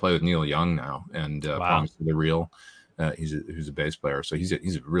gone on to play with Neil Young now, and Promise to the Real. He's a bass player, so he's a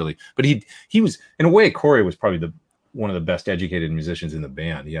really. But he was, in a way, Corey was probably one of the best educated musicians in the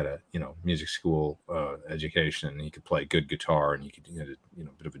band. He had a music school education, and he could play good guitar, and he had a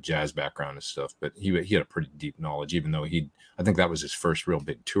bit of a jazz background and stuff. But he had a pretty deep knowledge, even though I think that was his first real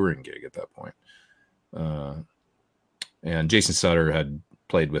big touring gig at that point. And Jason Sutter had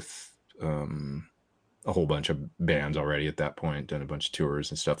played with a whole bunch of bands already at that point, done a bunch of tours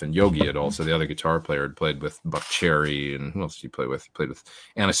and stuff. And Yogi had also, the other guitar player, had played with Buck Cherry, and who else did he play with? He played with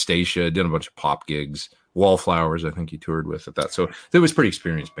Anastasia, did a bunch of pop gigs. Wallflowers, I think he toured with at that. So it was a pretty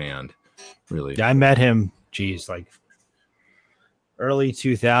experienced band, really. Yeah, I met him, geez, like early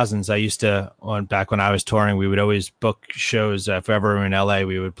 2000s. I used to, back when I was touring, we would always book shows. If ever we were in LA,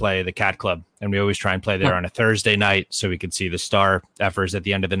 we would play the Cat Club, and we always try and play there on a Thursday night so we could see the star effers at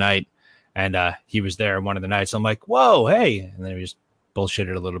the end of the night. And he was there one of the nights. I'm like, whoa, hey. And then we just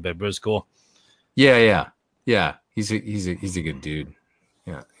bullshitted a little bit, but it was cool. Yeah. He's a good dude.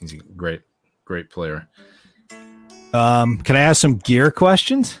 Yeah, he's a great player. Can I ask some gear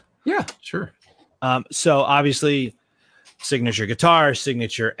questions? Yeah, sure. So obviously, signature guitar,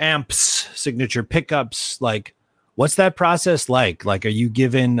 signature amps, signature pickups. Like, what's that process like? Like, are you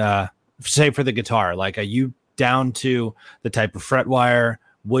given, say for the guitar, like, are you down to the type of fret wire,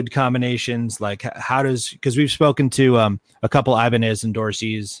 wood combinations? Like, how does, because we've spoken to a couple Ibanez and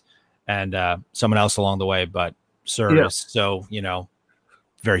Dorseys and someone else along the way, but service. Yeah. So, you know,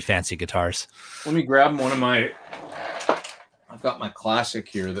 very fancy guitars. Let me grab one of my, I've got my classic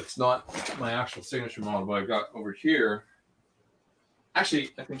here. That's not my actual signature model, but I've got over here.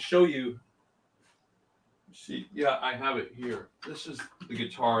 Actually, I can show you. See, yeah, I have it here. This is the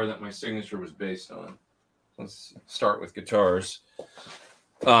guitar that my signature was based on. Let's start with guitars.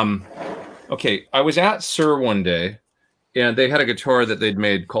 Okay, I was at Sir one day, and they had a guitar that they'd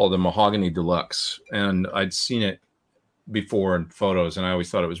made called the Mahogany Deluxe, and I'd seen it before in photos, and I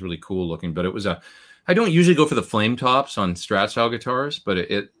always thought it was really cool looking. But it was I don't usually go for the flame tops on Strat style guitars, but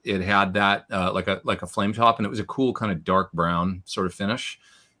it had that like a flame top, and it was a cool kind of dark brown sort of finish,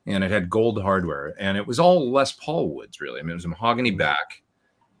 and it had gold hardware, and it was all Les Paul woods really. I mean, it was a mahogany back,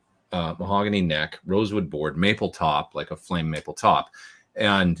 mahogany neck, rosewood board, maple top, like a flame maple top.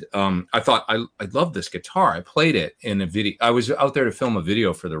 And I thought I loved this guitar. I played it in a video. I was out there to film a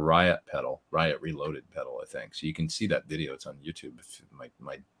video for the Riot Reloaded pedal, I think. So you can see that video. It's on YouTube.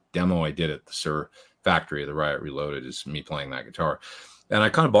 My demo I did at the Sir factory of the Riot Reloaded is me playing that guitar. And I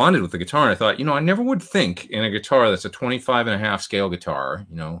kind of bonded with the guitar. And I thought, I never would think in a guitar that's a 25.5 scale guitar,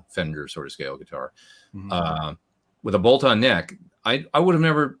 Fender sort of scale guitar, with a bolt-on neck. I would have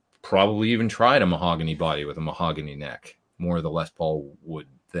never probably even tried a mahogany body with a mahogany neck. More of the Les Paul wood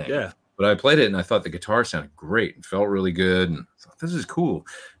thing. Yeah. But I played it and I thought the guitar sounded great and felt really good. And I thought, this is cool.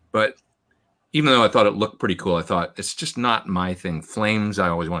 But even though I thought it looked pretty cool, I thought it's just not my thing. Flames, I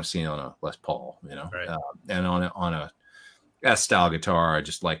always want to see on a Les Paul, right. And on a S style guitar, I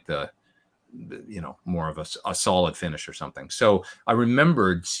just like the more of a solid finish or something. So I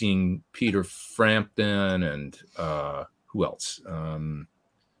remembered seeing Peter Frampton and who else?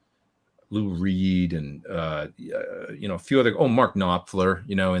 Lou Reed and a few other. Mark Knopfler,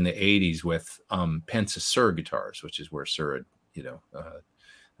 in the '80s with Pensa Sir guitars, which is where Sir had,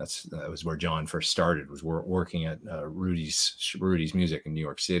 that was where John first started. Was working at Rudy's Music in New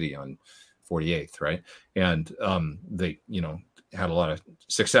York City on 48th, right? And they, had a lot of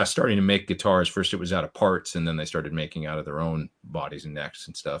success starting to make guitars. First, it was out of parts, and then they started making out of their own bodies and necks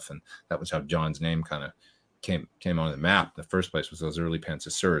and stuff. And that was how John's name kind of came on the map. The first place was those early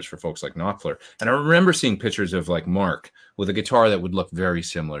Pensa Sirs for folks like Knopfler. And I remember seeing pictures of like Mark with a guitar that would look very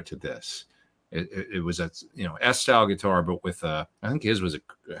similar to this. It was a S style guitar, but with I think his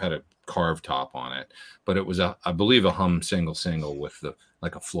had a carved top on it, but it was I believe a Hum single with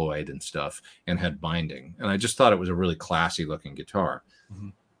like a Floyd and stuff, and had binding. And I just thought it was a really classy looking guitar. Mm-hmm.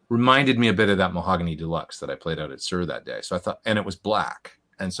 Reminded me a bit of that Mahogany Deluxe that I played out at Sir that day. So I thought, and it was black.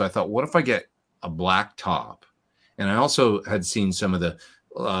 And so I thought, what if I get a black top? And I also had seen some of the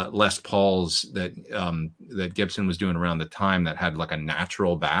Les Pauls that Gibson was doing around the time that had like a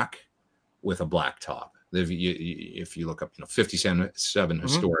natural back with a black top. If you look up, 57 mm-hmm.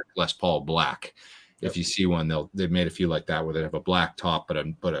 historic Les Paul black. Yep. If you see one, they've made a few like that where they have a black top,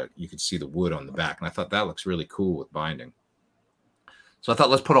 but you could see the wood on the back. And I thought that looks really cool with binding. So I thought,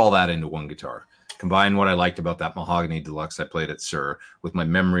 let's put all that into one guitar. Combine what I liked about that Mahogany Deluxe I played at Sir with my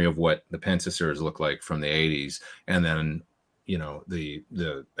memory of what the Pensa Sirs looked like from the 80s. And then,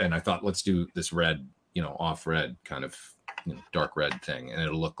 and I thought, let's do this red, off red kind of, dark red thing. And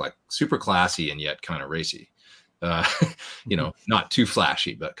it'll look like super classy and yet kind of racy. Not too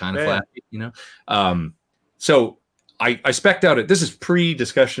flashy, but kind of flashy, So I spec'd out this is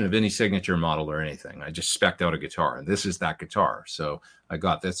pre-discussion of any signature model or anything. I just spec'd out a guitar, and this is that guitar. So I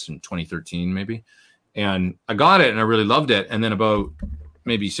got this in 2013 maybe, and I got it and I really loved it. And then about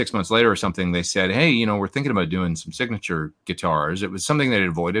maybe 6 months later or something, they said, hey, we're thinking about doing some signature guitars. It was something they'd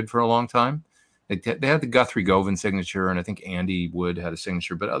avoided for a long time. They had the Guthrie Govan signature, and I think Andy Wood had a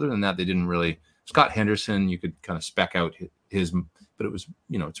signature, but other than that, they didn't really Scott Henderson, you could kind of spec out his, but it was,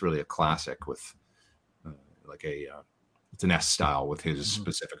 it's really a classic with like it's an S style with his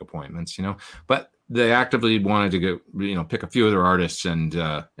specific appointments, but they actively wanted to go, pick a few other artists and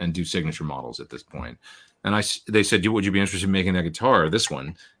do signature models at this point. And they said, would you be interested in making that guitar, this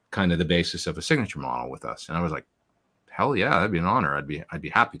one, kind of the basis of a signature model with us? And I was like, hell yeah, that'd be an honor. I'd be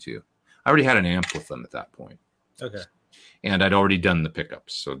happy to. I already had an amp with them at that point. Okay. And I'd already done the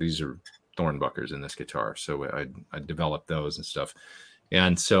pickups. So these are Thornbuckers in this guitar. So I developed those and stuff.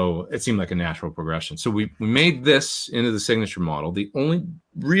 And so it seemed like a natural progression. So we made this into the signature model. The only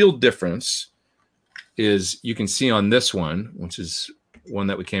real difference is you can see on this one, which is one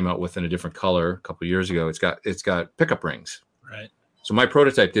that we came out with in a different color a couple of years ago. It's got pickup rings. Right. So my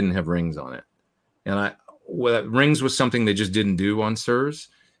prototype didn't have rings on it. And rings was something they just didn't do on Sirs.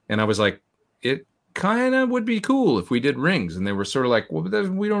 And I was like, it kind of would be cool if we did rings. And they were sort of like, well, but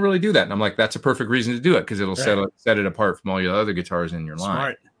we don't really do that. And I'm like, that's a perfect reason to do it, because it'll set it apart from all your other guitars in your line.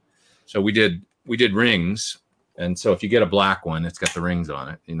 Smart. So we did rings. And so if you get a black one, it's got the rings on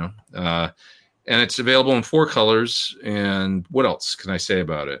it, and it's available in 4 colors. And what else can I say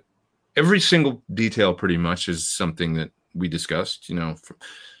about it? Every single detail pretty much is something that we discussed.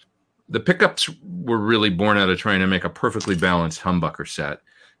 The pickups were really born out of trying to make a perfectly balanced humbucker set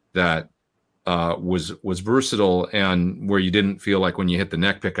that was versatile, and where you didn't feel like when you hit the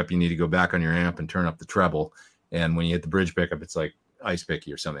neck pickup you need to go back on your amp and turn up the treble, and when you hit the bridge pickup it's like ice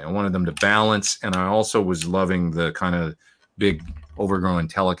picky or something. I wanted them to balance, and I also was loving the kind of big overgrown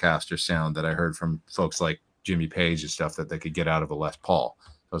Telecaster sound that I heard from folks like Jimmy Page and stuff that they could get out of a Les Paul.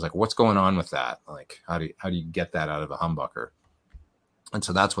 I was like, what's going on with that? Like, how do you get that out of a humbucker? And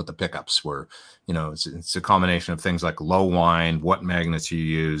so that's what the pickups were. It's a combination of things like low wind, what magnets you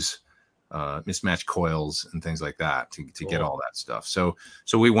use, mismatched coils, and things like that to get all that stuff. So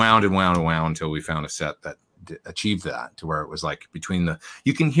we wound until we found a set that achieved that, to where it was like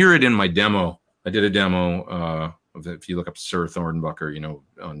you can hear it in my demo. I did a demo if you look up Sir Thornbucker,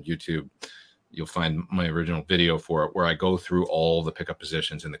 on YouTube, you'll find my original video for it, where I go through all the pickup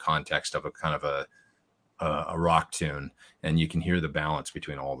positions in the context of a kind of a rock tune, and you can hear the balance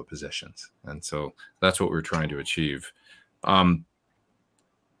between all the positions. And so that's what we're trying to achieve.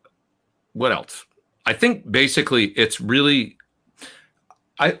 What else? I think basically it's really,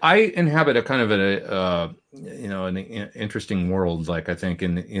 I inhabit a kind of an interesting world. Like, I think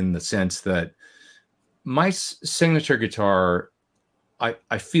in the sense that my signature guitar,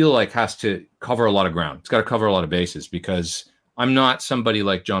 I feel like has to cover a lot of ground. It's got to cover a lot of bases, because I'm not somebody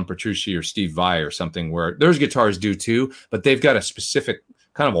like John Petrucci or Steve Vai or something, where those guitars do too, but they've got a specific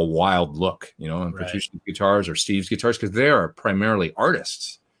kind of a wild look, on Petrucci's guitars or Steve's guitars, because they are primarily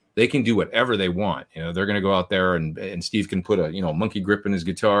artists. They can do whatever they want. They're going to go out there and Steve can put a, monkey grip in his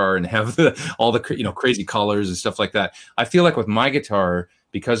guitar and have all the, crazy colors and stuff like that. I feel like with my guitar,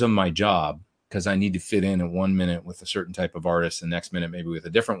 because of my job, because I need to fit in at 1 minute with a certain type of artist, the next minute maybe with a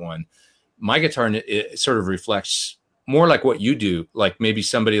different one, my guitar, it sort of reflects more like what you do. Like maybe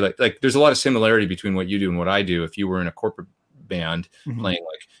somebody like there's a lot of similarity between what you do and what I do. If you were in a corporate band playing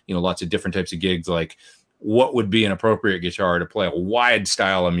lots of different types of gigs, like what would be an appropriate guitar to play a wide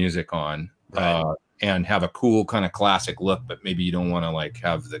style of music on, and have a cool kind of classic look, but maybe you don't want to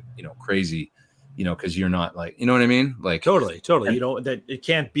have the, crazy, because you're not like, you know what I mean? Like totally. That it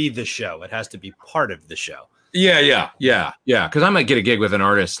can't be the show. It has to be part of the show. Yeah. Because I might get a gig with an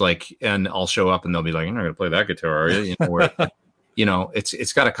artist, and I'll show up and they'll be like, "You're not going to play that guitar, are you?" Where,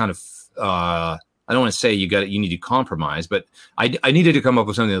 it's got to kind of. I don't want to say you need to compromise, but I needed to come up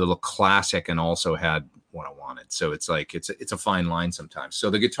with something that looked classic and also had what I wanted. So it's like it's a fine line sometimes. So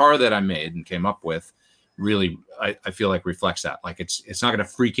the guitar that I made and came up with really, I feel like reflects that. Like it's not going to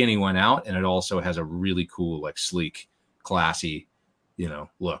freak anyone out, and it also has a really cool, like sleek, classy,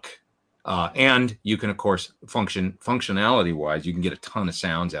 look. And you can, of course, functionality wise, you can get a ton of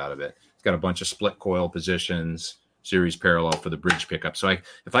sounds out of it. It's got a bunch of split coil positions, series parallel for the bridge pickup. So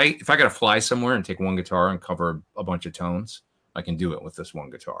if I got to fly somewhere and take one guitar and cover a bunch of tones, I can do it with this one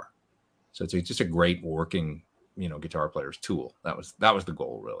guitar. So it's just a great working, guitar player's tool. That was the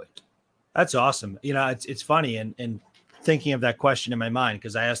goal, really. That's awesome. It's funny and thinking of that question in my mind,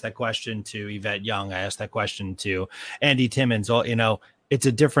 because I asked that question to Yvette Young. I asked that question to Andy Timmons. It's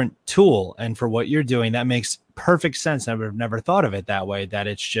a different tool. And for what you're doing, that makes perfect sense. I would have never thought of it that way, that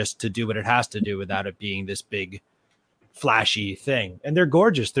it's just to do what it has to do without it being this big, flashy thing. And they're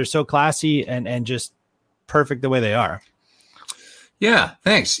gorgeous. They're so classy and just perfect the way they are. Yeah,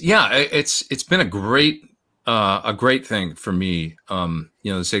 thanks. Yeah, it's been a great A great thing for me,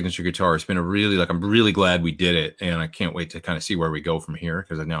 the signature guitar has been I'm really glad we did it, and I can't wait to kind of see where we go from here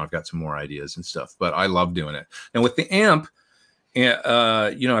because now I've got some more ideas and stuff. But I love doing it. And with the amp,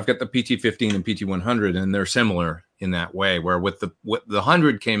 I've got the PT15 and PT100, and they're similar in that way. Where with the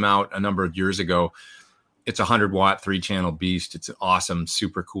 100 came out a number of years ago, it's a 100-watt 3-channel beast. It's awesome,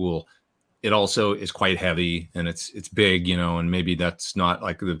 super cool. It also is quite heavy and it's big, and maybe that's not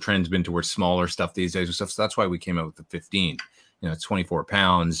like the trend's been towards smaller stuff these days and stuff. So that's why we came out with the 15. It's 24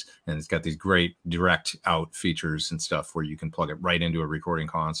 pounds and it's got these great direct out features and stuff where you can plug it right into a recording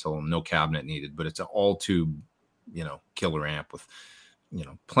console and no cabinet needed. But it's an all tube, killer amp with,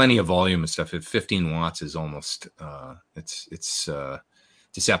 plenty of volume and stuff. At 15 watts is almost it's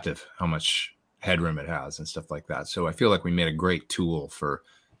deceptive how much headroom it has and stuff like that. So I feel like we made a great tool for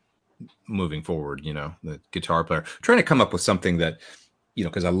moving forward, the guitar player, trying to come up with something that,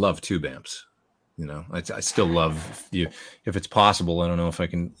 because I love tube amps, I still love if it's possible. I don't know if I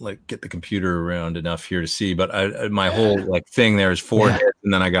can get the computer around enough here to see, but my whole thing there is 4 hits,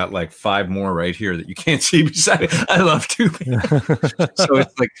 and then I got 5 more right here that you can't see beside it. I love tube amps. So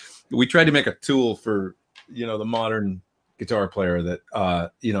it's we tried to make a tool for, the modern guitar player that,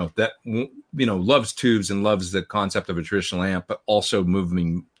 loves tubes and loves the concept of a traditional amp, but also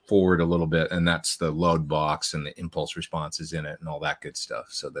moving forward a little bit, and that's the load box and the impulse responses in it and all that good stuff,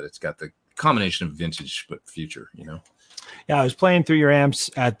 so that it's got the combination of vintage but future. Yeah, I was playing through your amps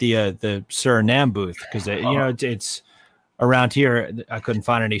at the Suriname booth because it's around here. I couldn't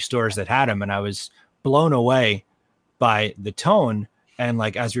find any stores that had them, and I was blown away by the tone. And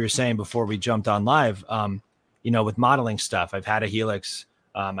as we were saying before we jumped on live, with modeling stuff, I've had a Helix.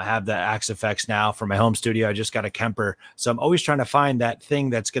 I have the Axe Effects now for my home studio. I just got a Kemper. So I'm always trying to find that thing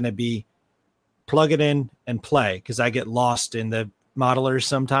that's going to be plug it in and play, because I get lost in the modelers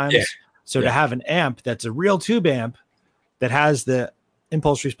sometimes. Yeah. So to have an amp that's a real tube amp that has the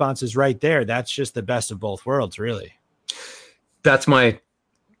impulse responses right there, that's just the best of both worlds, really. That's my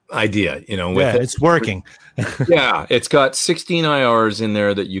idea, it's working. Yeah, it's got 16 IRs in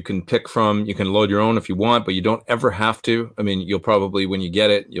there that you can pick from. You can load your own if you want, but you don't ever have to. I mean, you'll probably, when you get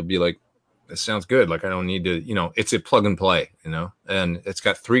it, you'll be like, this sounds good. I don't need to, it's a plug and play, and it's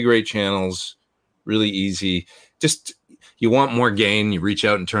got 3 great channels, really easy. Just, you want more gain, you reach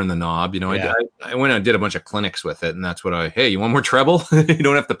out and turn the knob. Yeah. I went and did a bunch of clinics with it, and that's what hey, you want more treble? You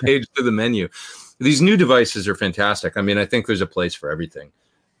don't have to page through the menu. These new devices are fantastic. I mean, I think there's a place for everything.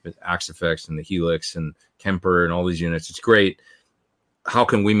 With Axe Effects and the Helix and Kemper and all these units. It's great. How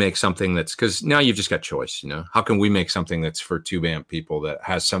can we make something that's, because now you've just got choice, how can we make something that's for tube amp people that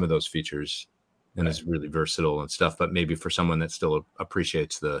has some of those features and is really versatile and stuff, but maybe for someone that still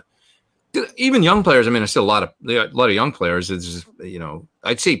appreciates even young players. I mean, I still a lot of young players. It's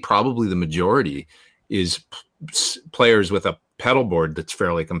I'd say probably the majority is players with a pedal board that's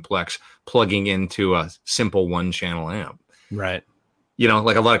fairly complex plugging into a simple 1-channel amp. Right. A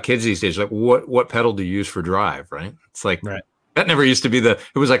lot of kids these days, what pedal do you use for drive? Right. It's right. That never used to be it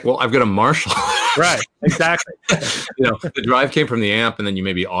was well, I've got a Marshall. Right. Exactly. The drive came from the amp, and then you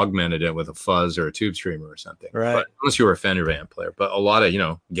maybe augmented it with a fuzz or a tube streamer or something. Right. But unless you were a Fender amp player, but a lot of,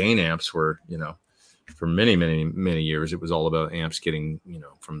 gain amps were, for many, many, many years, it was all about amps getting,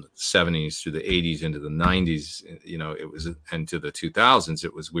 from the 70s through the 80s into the 90s, it was, and to the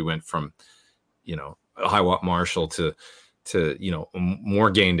 2000s, we went from, a high watt Marshall to more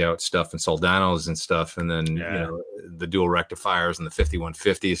gained out stuff and Soldanos and stuff, and then the dual rectifiers and the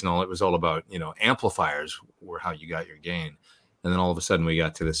 5150s and all. It was all about amplifiers were how you got your gain, and then all of a sudden we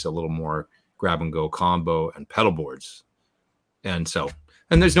got to this a little more grab and go combo and pedal boards, and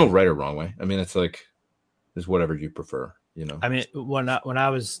there's no right or wrong way. I mean, it's there's whatever you prefer. I mean, when I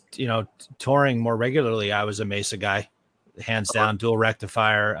was touring more regularly, I was a Mesa guy, hands down. Dual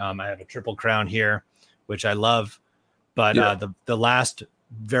rectifier. I have a Triple Crown here, which I love. But the last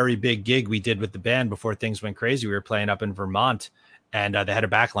very big gig we did with the band before things went crazy, we were playing up in Vermont, and they had a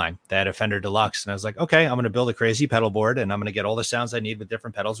backline. They had a Fender Deluxe. And I was like, okay, I'm going to build a crazy pedal board, and I'm going to get all the sounds I need with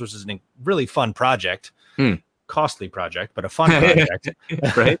different pedals, which is a really fun project. Costly project, but a fun project.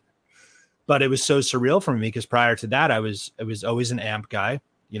 Right. But it was so surreal for me because prior to that, I was always an amp guy,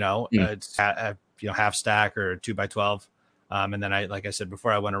 it's half stack or 2x12. And then like I said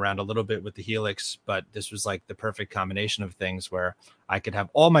before, I went around a little bit with the Helix, but this was the perfect combination of things where I could have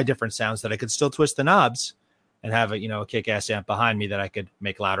all my different sounds that I could still twist the knobs and have a kick-ass amp behind me that I could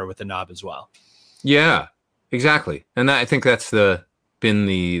make louder with the knob as well. Yeah, exactly. And I think that's been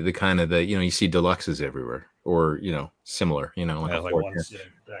the kind of you see deluxes everywhere, or, similar, like one's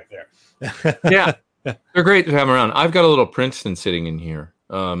back there. Yeah. They're great to have around. I've got a little Princeton sitting in here.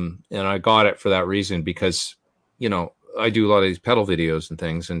 And I got it for that reason because, I do a lot of these pedal videos and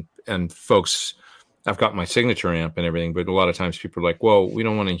things, and folks, I've got my signature amp and everything, but a lot of times people are like, well, we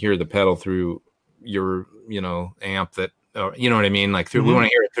don't want to hear the pedal through your, amp that, you know what I mean? Like we want to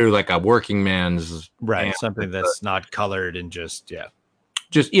hear it through like a working man's right. amp. Something that's not colored and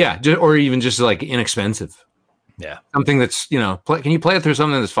or even just like inexpensive. Yeah. Something that's, can you play it through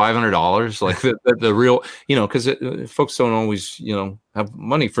something that's $500? Like the real, because folks don't always, have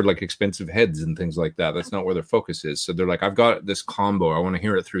money for like expensive heads and things like that. That's not where their focus is. So they're like, I've got this combo. I want to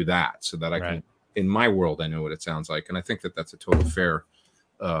hear it through that so that I can, in my world, I know what it sounds like. And I think that that's a total fair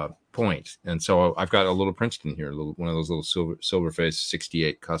point. And so I've got a little Princeton here, one of those little Silverface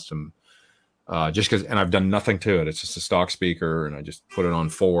 68 custom. Just because, and I've done nothing to it. It's just a stock speaker, and I just put it on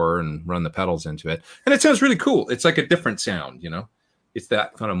 4 and run the pedals into it, and it sounds really cool. It's like a different sound, It's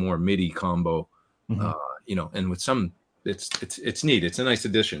that kind of more MIDI combo, and with some, it's neat. It's a nice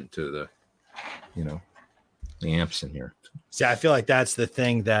addition to the, the amps in here. See, I feel like that's the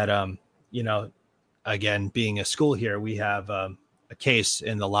thing that, again, being a school here, we have a case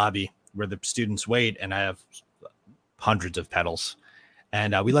in the lobby where the students wait, and I have hundreds of pedals.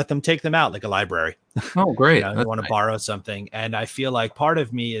 And we let them take them out like a library. Oh, great. They want to borrow something. And I feel like part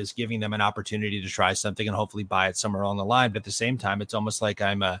of me is giving them an opportunity to try something and hopefully buy it somewhere along the line. But at the same time, it's almost like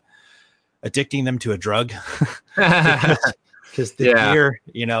I'm addicting them to a drug. Because the gear,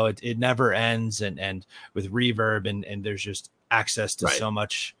 it never ends. And with reverb and there's just access to so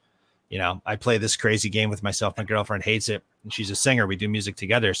much. I play this crazy game with myself. My girlfriend hates it. And she's a singer. We do music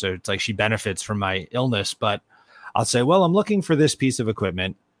together. So it's like she benefits from my illness. But I'll say, well, I'm looking for this piece of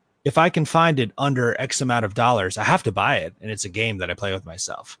equipment. If I can find it under X amount of dollars, I have to buy it. And it's a game that I play with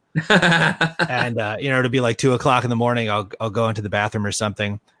myself. And, it'll be like 2:00 in the morning. I'll go into the bathroom or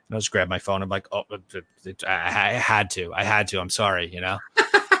something. And I'll just grab my phone. I'm like, oh, I had to. I'm sorry,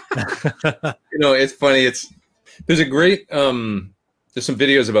 It's funny. There's a great, there's some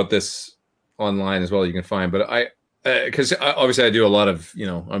videos about this online as well you can find. But because obviously I do a lot of,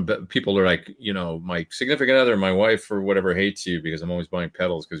 people are like, my significant other, my wife or whatever hates you because I'm always buying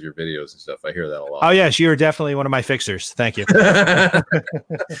pedals because of your videos and stuff. I hear that a lot. Oh, yes. You are definitely one of my fixers. Thank you.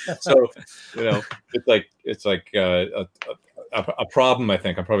 So, it's like a problem. I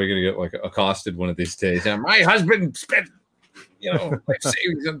think I'm probably going to get like accosted one of these days. And my husband spent, life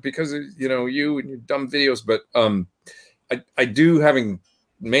savings because of, you and your dumb videos. But I do, having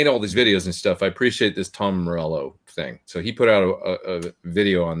made all these videos and stuff, I appreciate this Tom Morello thing. So he put out a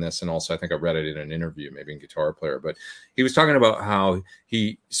video on this, and also I think I read it in an interview, maybe in Guitar Player, but he was talking about how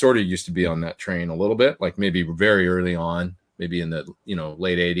he sort of used to be on that train a little bit, like maybe very early on, maybe in the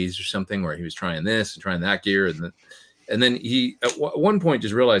late 80s or something, where he was trying this and trying that gear, and then he at one point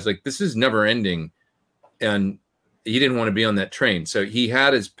just realized like this is never ending, and he didn't want to be on that train. So he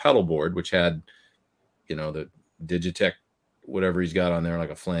had his pedal board, which had the Digitech whatever he's got on there,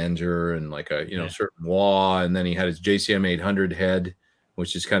 like a flanger and like a certain wah, and then he had his JCM 800 head,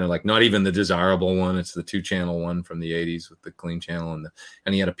 which is kind of like not even the desirable one. It's the 2-channel one from the 80s with the clean channel,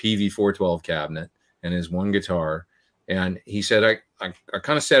 and he had a PV 412 cabinet and his one guitar. And he said, I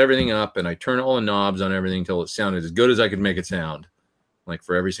kind of set everything up and I turned all the knobs on everything until it sounded as good as I could make it sound, like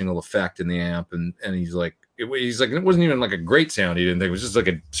for every single effect in the amp. And he's like, it wasn't even like a great sound. He didn't think it was just like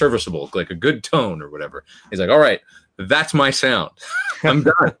a serviceable, like a good tone or whatever. He's like, all right, that's my sound. I'm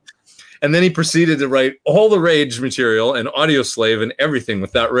done. And then he proceeded to write all the Rage material and Audio Slave and everything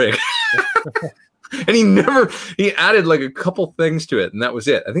with that rig. And he added like a couple things to it, and that was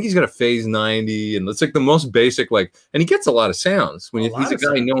it. I think he's got a Phase 90, and it's like the most basic, and he gets a lot of sounds. He's a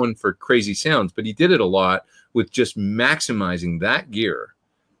guy known for crazy sounds, but he did it a lot with just maximizing that gear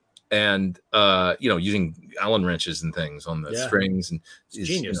and, using Allen wrenches and things on the strings and his,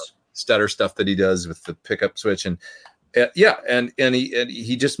 genius. Stutter stuff that he does with the pickup switch. And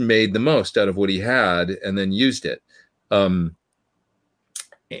he just made the most out of what he had and then used it. And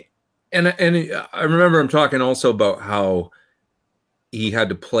I remember him talking also about how he had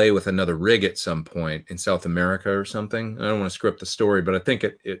to play with another rig at some point in South America or something. I don't want to script the story, but I think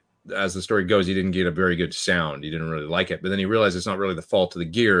it as the story goes, he didn't get a very good sound. He didn't really like it, but then he realized it's not really the fault of the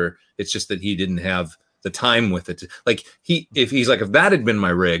gear. It's just that he didn't have the time with it. If that had been my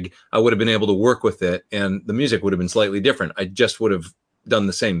rig, I would have been able to work with it and the music would have been slightly different. I just would have done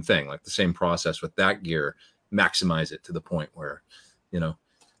the same thing, like the same process with that gear, maximize it to the point where,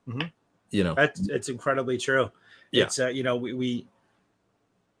 it's incredibly true. Yeah. It's, we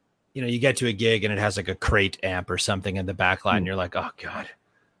you get to a gig and it has like a crate amp or something in the back line. You're like, oh God.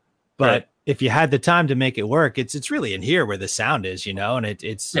 But if you had the time to make it work, it's really in here where the sound is, and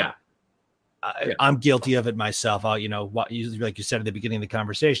it's I'm guilty of it myself. I'll, like you said at the beginning of the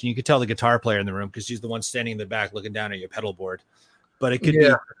conversation, you could tell the guitar player in the room because he's the one standing in the back looking down at your pedal board. But it could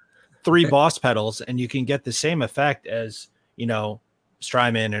be 3 Boss pedals, and you can get the same effect as,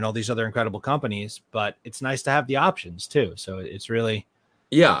 Strymon and all these other incredible companies. But it's nice to have the options too. So it's really,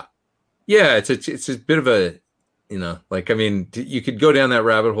 it's a bit of a, you could go down that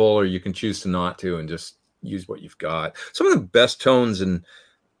rabbit hole, or you can choose to not to and just use what you've got. Some of the best tones, and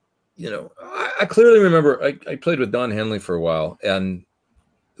I clearly remember I played with Don Henley for a while, and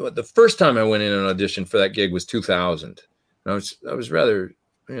the first time I went in an audition for that gig was 2000. And I was rather,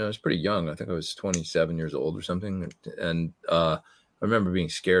 I was pretty young. I think I was 27 years old or something. And I remember being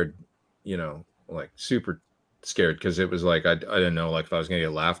scared, like super scared, because it was like I didn't know like if I was going to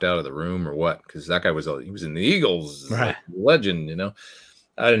get laughed out of the room or what, because that guy he was in the Eagles, right. Like, legend,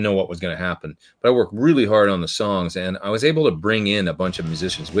 I didn't know what was going to happen, but I worked really hard on the songs, and I was able to bring in a bunch of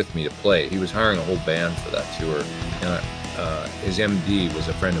musicians with me to play. He was hiring a whole band for that tour, and his MD was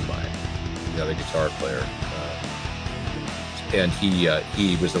a friend of mine, the other guitar player, and he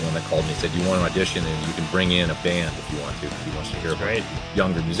was the one that called me and said, "You want to audition, and you can bring in a band if you want to. He wants to hear about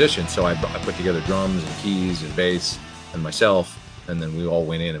younger musicians." So I put together drums and keys and bass and myself, and then we all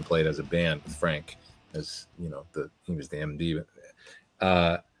went in and played as a band with Frank, as he was the MD.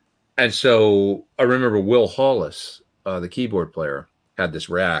 And so I remember Will Hollis, the keyboard player, had this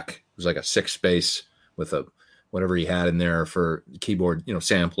rack. It was like a 6-space with whatever he had in there for keyboard,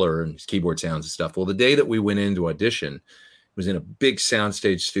 sampler and keyboard sounds and stuff. Well, the day that we went in to audition, it was in a big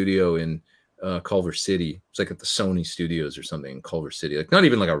soundstage studio in Culver City. It was like at the Sony Studios or something in Culver City. Like not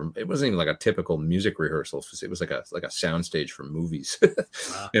even it wasn't even like a typical music rehearsal. It was like a soundstage for movies.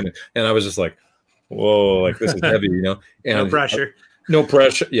 Wow. and I was just like, whoa, like this is heavy, And no pressure. No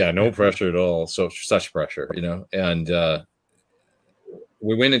pressure. Yeah, no pressure at all. So such pressure, And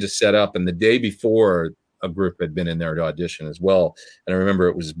we went into set up, and the day before, a group had been in there to audition as well. And I remember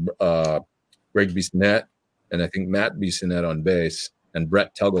it was Greg Bissonette, and I think Matt Bissonette on bass, and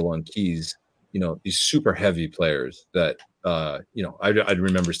Brett Tuggle on keys. These super heavy players that I'd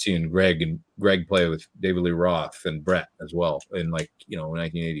remember seeing Greg play with David Lee Roth and Brett as well in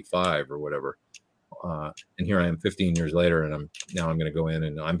 1985 or whatever. And here I am 15 years later, and I'm going to go in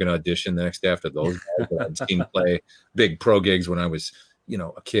and I'm going to audition the next day after those guys that I'd seen play big pro gigs when I was,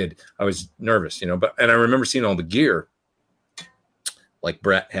 a kid. I was nervous, and I remember seeing all the gear. Like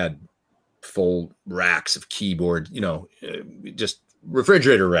Brett had full racks of keyboard, just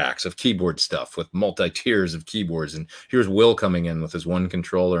refrigerator racks of keyboard stuff with multi-tiers of keyboards. And here's Will coming in with his 1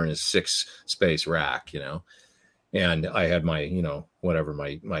 controller and his 6-space rack, and I had my,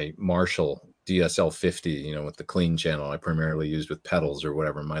 my Marshall DSL 50, with the clean channel I primarily used with pedals or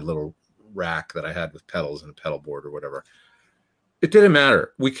whatever, my little rack that I had with pedals and a pedal board or whatever. It didn't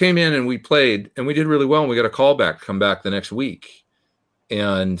matter. We came in and we played, and we did really well, and we got a call back to come back the next week.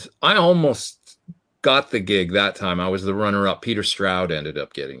 And I almost got the gig that time. I was the runner-up. Peter Stroud ended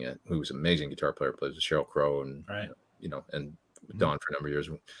up getting it, who was an amazing guitar player, plays with Sheryl Crow and and Don for a number of years.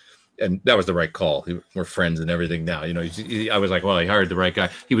 And that was the right call. We're friends and everything now. I was like, well, he hired the right guy.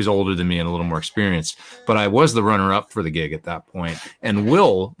 He was older than me and a little more experienced. But I was the runner-up for the gig at that point. And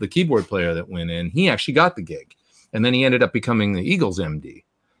Will, the keyboard player that went in, he actually got the gig. And then he ended up becoming the Eagles MD.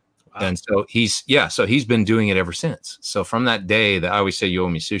 Wow. And so he's been doing it ever since. So from that day, that I always say you owe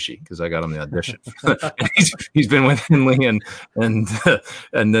me sushi because I got him the audition. he's been with Henley and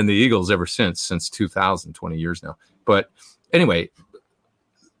then the Eagles ever since 2000, 20 years now. But anyway,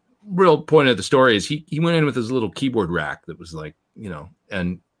 real point of the story is he went in with his little keyboard rack that was like,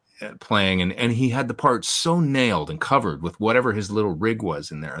 and playing, and he had the parts so nailed and covered with whatever his little rig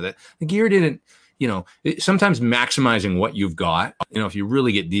was in there that the gear didn't, sometimes maximizing what you've got, if you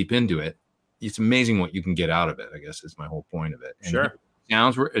really get deep into it, it's amazing what you can get out of it, I guess is my whole point of it. And sure.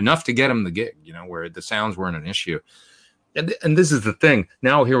 Sounds were enough to get him the gig, where the sounds weren't an issue. And this is the thing.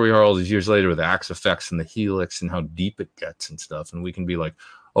 Now here we are all these years later with the Axe Effects and the Helix and how deep it gets and stuff. And we can be like,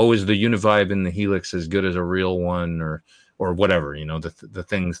 oh, is the Univibe in the Helix as good as a real one or whatever, the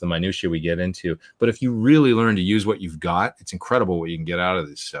things, the minutiae we get into. But if you really learn to use what you've got, it's incredible what you can get out of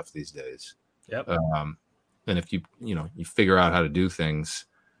this stuff these days. Yep. And if you figure out how to do things,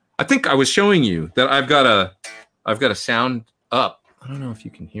 I think I was showing you that I've got a sound up. I don't know if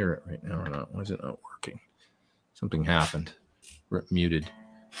you can hear it right now or not. Why is it not working? Something happened. Muted.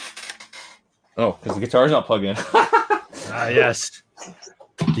 Oh, because the guitar's not plugged in. Yes.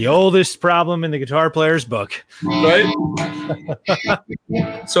 The oldest problem in the guitar player's book. Right?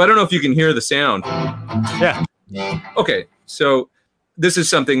 So I don't know if you can hear the sound. Yeah. Okay. So this is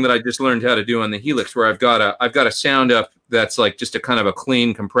something that I just learned how to do on the Helix, where I've got a sound up that's like just a kind of a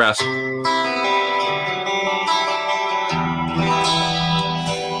clean compressed,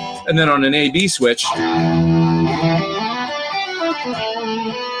 and then on an A/B switch,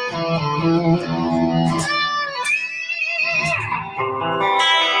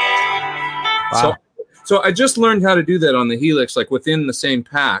 Wow. So I just learned how to do that on the Helix, like within the same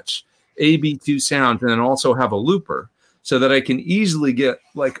patch, AB2 sounds, and then also have a looper, so that I can easily get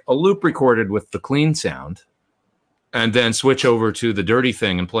like a loop recorded with the clean sound and then switch over to the dirty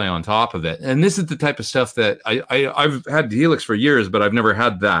thing and play on top of it. And this is the type of stuff that I've had the Helix for years, but I've never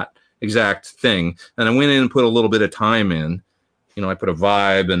had that exact thing. And I went in and put a little bit of time in. You know, I put a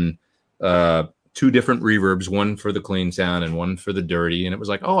vibe and two different reverbs, one for the clean sound and one for the dirty. And it was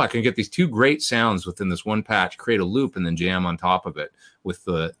like, oh, I can get these two great sounds within this one patch, create a loop, and then jam on top of it with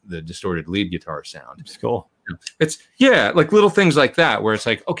the distorted lead guitar sound. It's cool. It's, yeah, like little things like that, where it's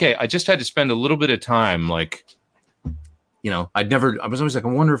like, okay, I just had to spend a little bit of time, like, you know, I was always like, I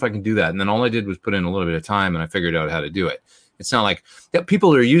wonder if I can do that. And then all I did was put in a little bit of time and I figured out how to do it. It's not like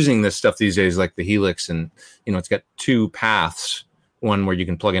people are using this stuff these days, like the Helix, and, you know, it's got two paths, one where you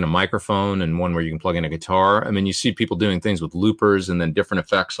can plug in a microphone and one where you can plug in a guitar. I mean, you see people doing things with loopers and then different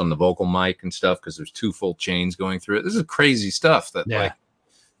effects on the vocal mic and stuff, because there's two full chains going through it. This is crazy stuff that, like,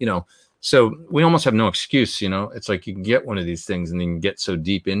 you know, so we almost have no excuse, you know. It's like you can get one of these things and you can get so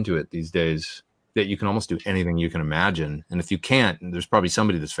deep into it these days that you can almost do anything you can imagine. And if you can't, there's probably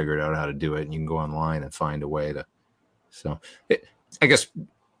somebody that's figured out how to do it, and you can go online and find a way to. So I guess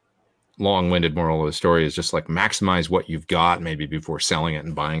long-winded moral of the story is just like maximize what you've got maybe before selling it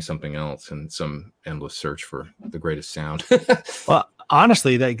and buying something else and some endless search for the greatest sound. Well,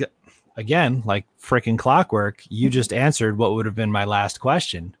 honestly, again, like freaking clockwork, you just answered what would have been my last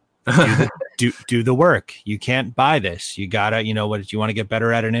question. Do the work. You can't buy this. You gotta, you know, what, if you want to get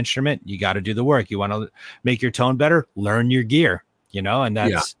better at an instrument, you got to do the work. You want to make your tone better, learn your gear, you know, and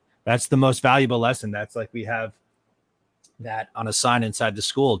that's the most valuable lesson. That's like, we have that on a sign inside the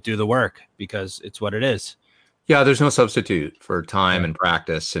school, do the work, because it's what it is. Yeah, there's no substitute for time and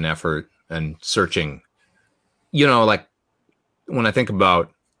practice and effort and searching. You know, like when I think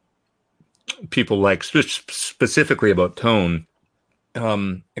about people, like specifically about tone,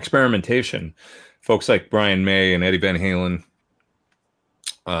 experimentation, folks like Brian May and Eddie Van Halen,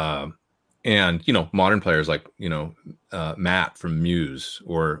 and, you know, modern players like, you know, Matt from Muse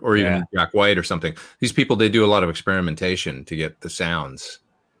or even Jack White or something. These people, they do a lot of experimentation to get the sounds,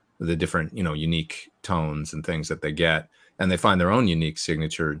 the different, you know, unique tones and things that they get, and they find their own unique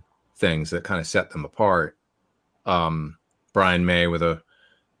signature things that kind of set them apart. Brian May with a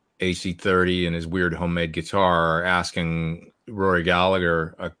AC30 and his weird homemade guitar, asking Rory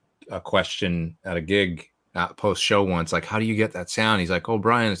Gallagher a question at a gig post show once, like, how do you get that sound? He's like, oh,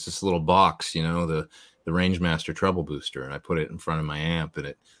 Brian, it's this little box, you know, the Rangemaster treble booster, and I put it in front of my amp and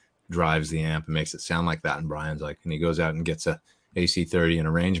it drives the amp and makes it sound like that. And Brian's like, and he goes out and gets a AC30 and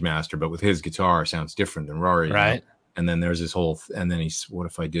a Rangemaster, but with his guitar sounds different than Rory, right? You know? And then there's this whole and then he's, what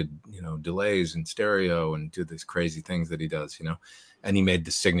if I did, you know, delays and stereo and do these crazy things that he does, you know? And he made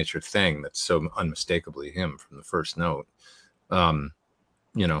the signature thing that's so unmistakably him from the first note.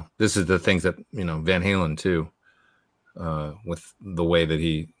 You know, this is the things that, you know, Van Halen too, with the way that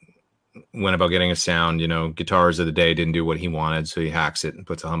he went about getting a sound. You know, guitars of the day didn't do what he wanted, so he hacks it and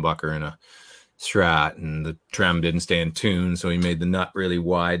puts a humbucker in a Strat, and the trem didn't stay in tune, so he made the nut really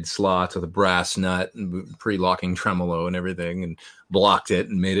wide slots with a brass nut and pre-locking tremolo and everything, and blocked it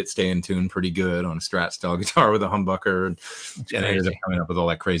and made it stay in tune pretty good on a Strat style guitar with a humbucker, and ended up coming up with all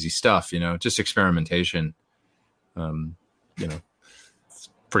that crazy stuff, you know, just experimentation. You know,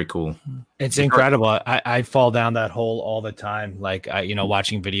 pretty cool. It's incredible. I fall down that hole all the time. Like, you know,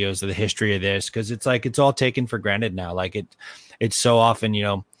 watching videos of the history of this, because it's like, it's all taken for granted now. Like it's so often, you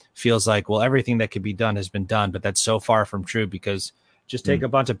know, feels like, well, everything that could be done has been done, but that's so far from true, because just take a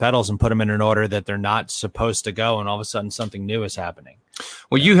bunch of pedals and put them in an order that they're not supposed to go, and all of a sudden something new is happening.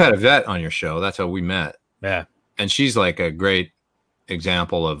 Well, you had a vet on your show. That's how we met. Yeah. And she's like a great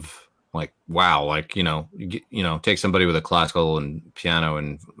example of, like, wow, like, you know, take somebody with a classical and piano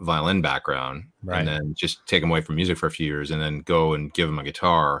and violin background, right, and then just take them away from music for a few years, and then go and give them a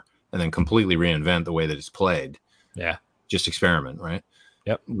guitar and then completely reinvent the way that it's played. Yeah. Just experiment, right?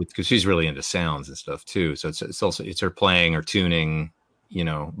 Yep. Because she's really into sounds and stuff too. So it's also her playing or tuning, you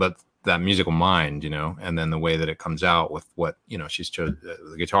know, but that musical mind, you know, and then the way that it comes out with what, you know, she's chosen.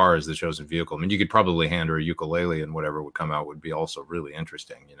 The guitar is the chosen vehicle. I mean, you could probably hand her a ukulele and whatever would come out would be also really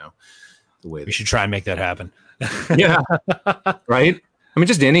interesting, you know, the way we should try and make that happen. Yeah. Right. I mean,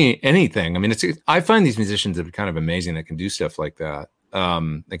 just anything. I mean, I find these musicians that are kind of amazing that can do stuff like that.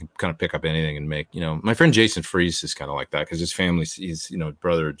 They can kind of pick up anything and make, my friend Jason Fries is kind of like that because his family, he's,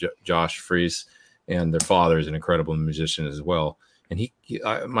 brother Josh Fries, and their father is an incredible musician as well. And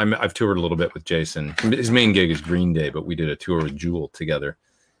I've toured a little bit with Jason. His main gig is Green Day, but we did a tour with Jewel together.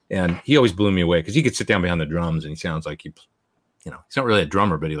 And he always blew me away because he could sit down behind the drums and he sounds like he's not really a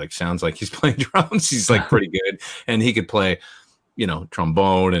drummer, but he like sounds like he's playing drums. He's like pretty good. And he could play,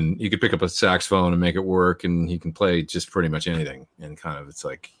 trombone, and you could pick up a saxophone and make it work. And he can play just pretty much anything. And kind of, it's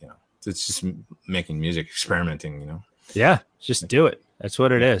like, it's just making music, experimenting, Yeah. Just do it. That's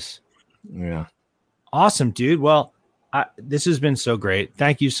what it is. Yeah. Awesome, dude. Well, this has been so great.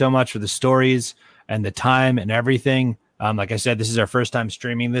 Thank you so much for the stories and the time and everything. Like I said, this is our first time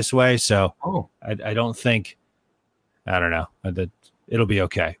streaming this way. So I don't think, I don't know, that it'll be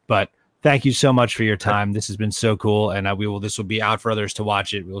okay. But thank you so much for your time. This has been so cool. And this will be out for others to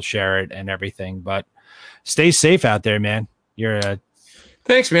watch it. We'll share it and everything, but stay safe out there, man.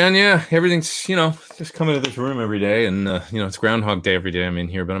 Thanks, man. Yeah. Everything's, just coming to this room every day, and, it's Groundhog Day every day I'm in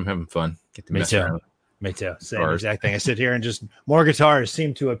here, but I'm having fun. Get to mess around. Me too. Same exact thing. I sit here and just more guitars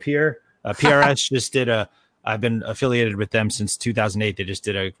seem to appear. PRS just did I've been affiliated with them since 2008. They just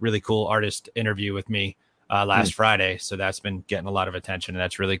did a really cool artist interview with me last Friday. So that's been getting a lot of attention, and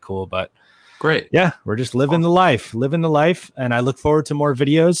that's really cool. But great. Yeah, we're just living the life. And I look forward to more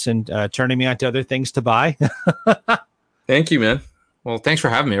videos and turning me on to other things to buy. Thank you, man. Well, thanks for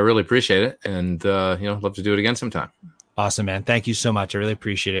having me. I really appreciate it. And, love to do it again sometime. Awesome, man. Thank you so much. I really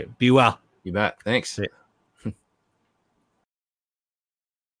appreciate it. Be well. You bet. Thanks. See ya.